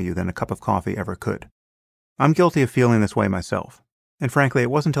more value than a cup of coffee ever could. I'm guilty of feeling this way myself, and frankly, it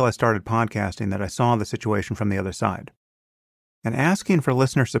wasn't until I started podcasting that I saw the situation from the other side. And asking for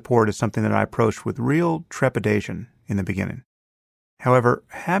listener support is something that I approached with real trepidation in the beginning. However,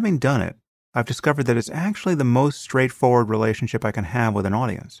 having done it, I've discovered that it's actually the most straightforward relationship I can have with an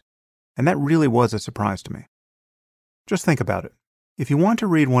audience. And that really was a surprise to me. Just think about it. If you want to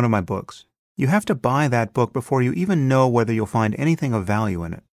read one of my books, you have to buy that book before you even know whether you'll find anything of value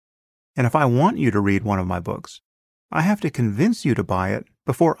in it. And if I want you to read one of my books, I have to convince you to buy it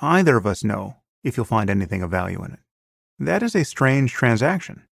before either of us know if you'll find anything of value in it. That is a strange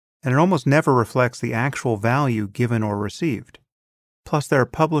transaction, and it almost never reflects the actual value given or received. Plus, there are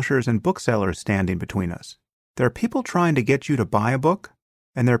publishers and booksellers standing between us. There are people trying to get you to buy a book,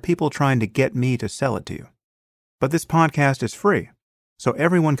 and there are people trying to get me to sell it to you. But this podcast is free, so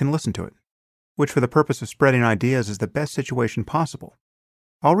everyone can listen to it, which for the purpose of spreading ideas is the best situation possible.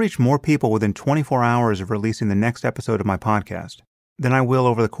 I'll reach more people within 24 hours of releasing the next episode of my podcast than I will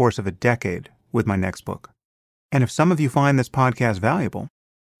over the course of a decade with my next book. And if some of you find this podcast valuable,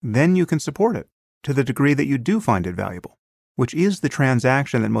 then you can support it to the degree that you do find it valuable. which is the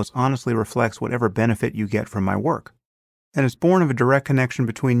transaction that most honestly reflects whatever benefit you get from my work. And it's born of a direct connection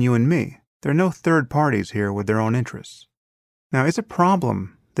between you and me. There are no third parties here with their own interests. Now, it's a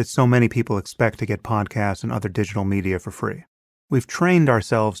problem that so many people expect to get podcasts and other digital media for free. We've trained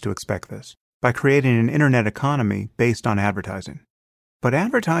ourselves to expect this by creating an internet economy based on advertising. But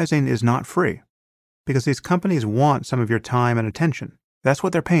advertising is not free because these companies want some of your time and attention. That's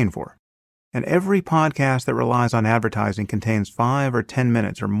what they're paying for. And every podcast that relies on advertising contains 5 or 10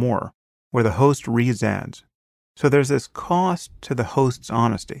 minutes or more where the host reads ads. So there's this cost to the host's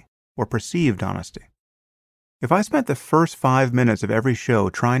honesty, or perceived honesty. If I spent the first 5 minutes of every show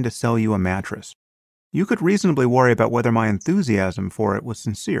trying to sell you a mattress, you could reasonably worry about whether my enthusiasm for it was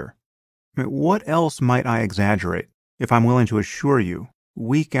sincere. I mean, what else might I exaggerate if I'm willing to assure you,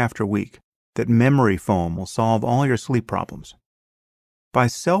 week after week, that memory foam will solve all your sleep problems? By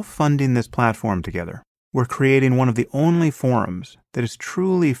self-funding this platform together, we're creating one of the only forums that is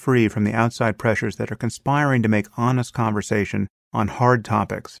truly free from the outside pressures that are conspiring to make honest conversation on hard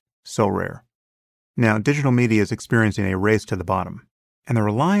topics so rare. Now, digital media is experiencing a race to the bottom, and the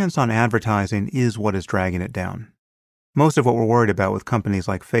reliance on advertising is what is dragging it down. Most of what we're worried about with companies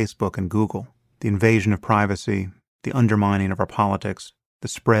like Facebook and Google, the invasion of privacy, the undermining of our politics, the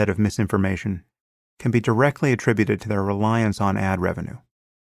spread of misinformation, can be directly attributed to their reliance on ad revenue.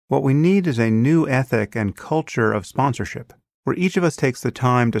 What we need is a new ethic and culture of sponsorship, where each of us takes the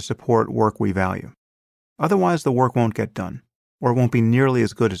time to support work we value. Otherwise, the work won't get done, or it won't be nearly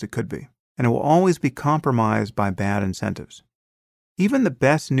as good as it could be, and it will always be compromised by bad incentives. Even the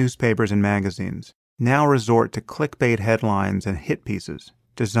best newspapers and magazines now resort to clickbait headlines and hit pieces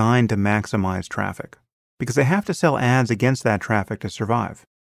designed to maximize traffic, because they have to sell ads against that traffic to survive.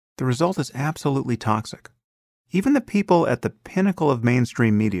 The result is absolutely toxic. Even the people at the pinnacle of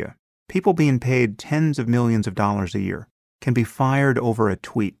mainstream media, people being paid tens of millions of dollars a year, can be fired over a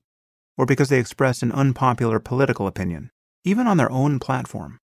tweet, or because they express an unpopular political opinion, even on their own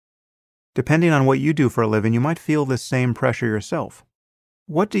platform. Depending on what you do for a living, you might feel this same pressure yourself.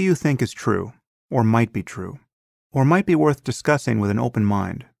 What do you think is true, or might be true, or might be worth discussing with an open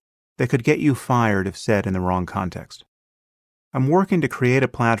mind, that could get you fired if said in the wrong context? I'm working to create a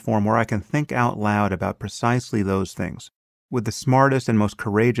platform where I can think out loud about precisely those things, with the smartest and most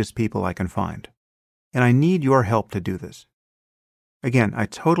courageous people I can find. And I need your help to do this. Again, I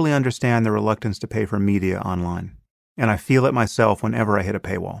totally understand the reluctance to pay for media online, and I feel it myself whenever I hit a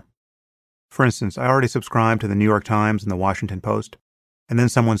paywall. For instance, I already subscribe to the New York Times and the Washington Post, and then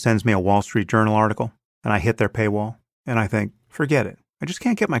someone sends me a Wall Street Journal article, and I hit their paywall, and I think, forget it, I just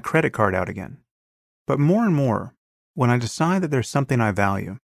can't get my credit card out again. But more and more, when I decide that there's something I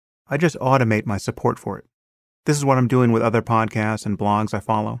value, I just automate my support for it. This is what I'm doing with other podcasts and blogs I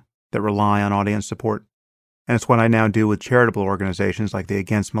follow that rely on audience support, and it's what I now do with charitable organizations like the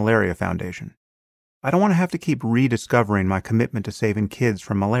Against Malaria Foundation. I don't want to have to keep rediscovering my commitment to saving kids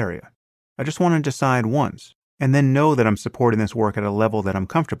from malaria. I just want to decide once, and then know that I'm supporting this work at a level that I'm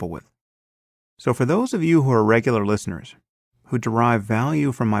comfortable with. So for those of you who are regular listeners, who derive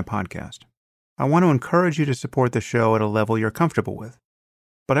value from my podcast, I want to encourage you to support the show at a level you're comfortable with.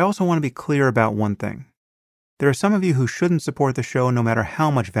 But I also want to be clear about one thing. There are some of you who shouldn't support the show no matter how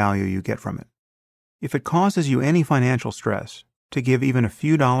much value you get from it. If it causes you any financial stress to give even a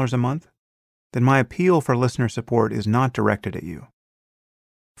few dollars a month, then my appeal for listener support is not directed at you.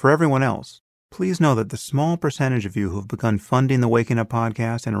 For everyone else, please know that the small percentage of you who have begun funding the Waking Up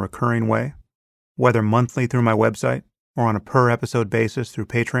podcast in a recurring way, whether monthly through my website or on a per-episode basis through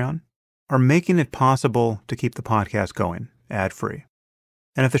Patreon, are making it possible to keep the podcast going, ad-free.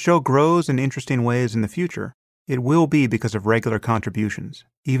 And if the show grows in interesting ways in the future, it will be because of regular contributions,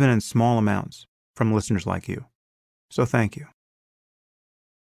 even in small amounts, from listeners like you. So thank you.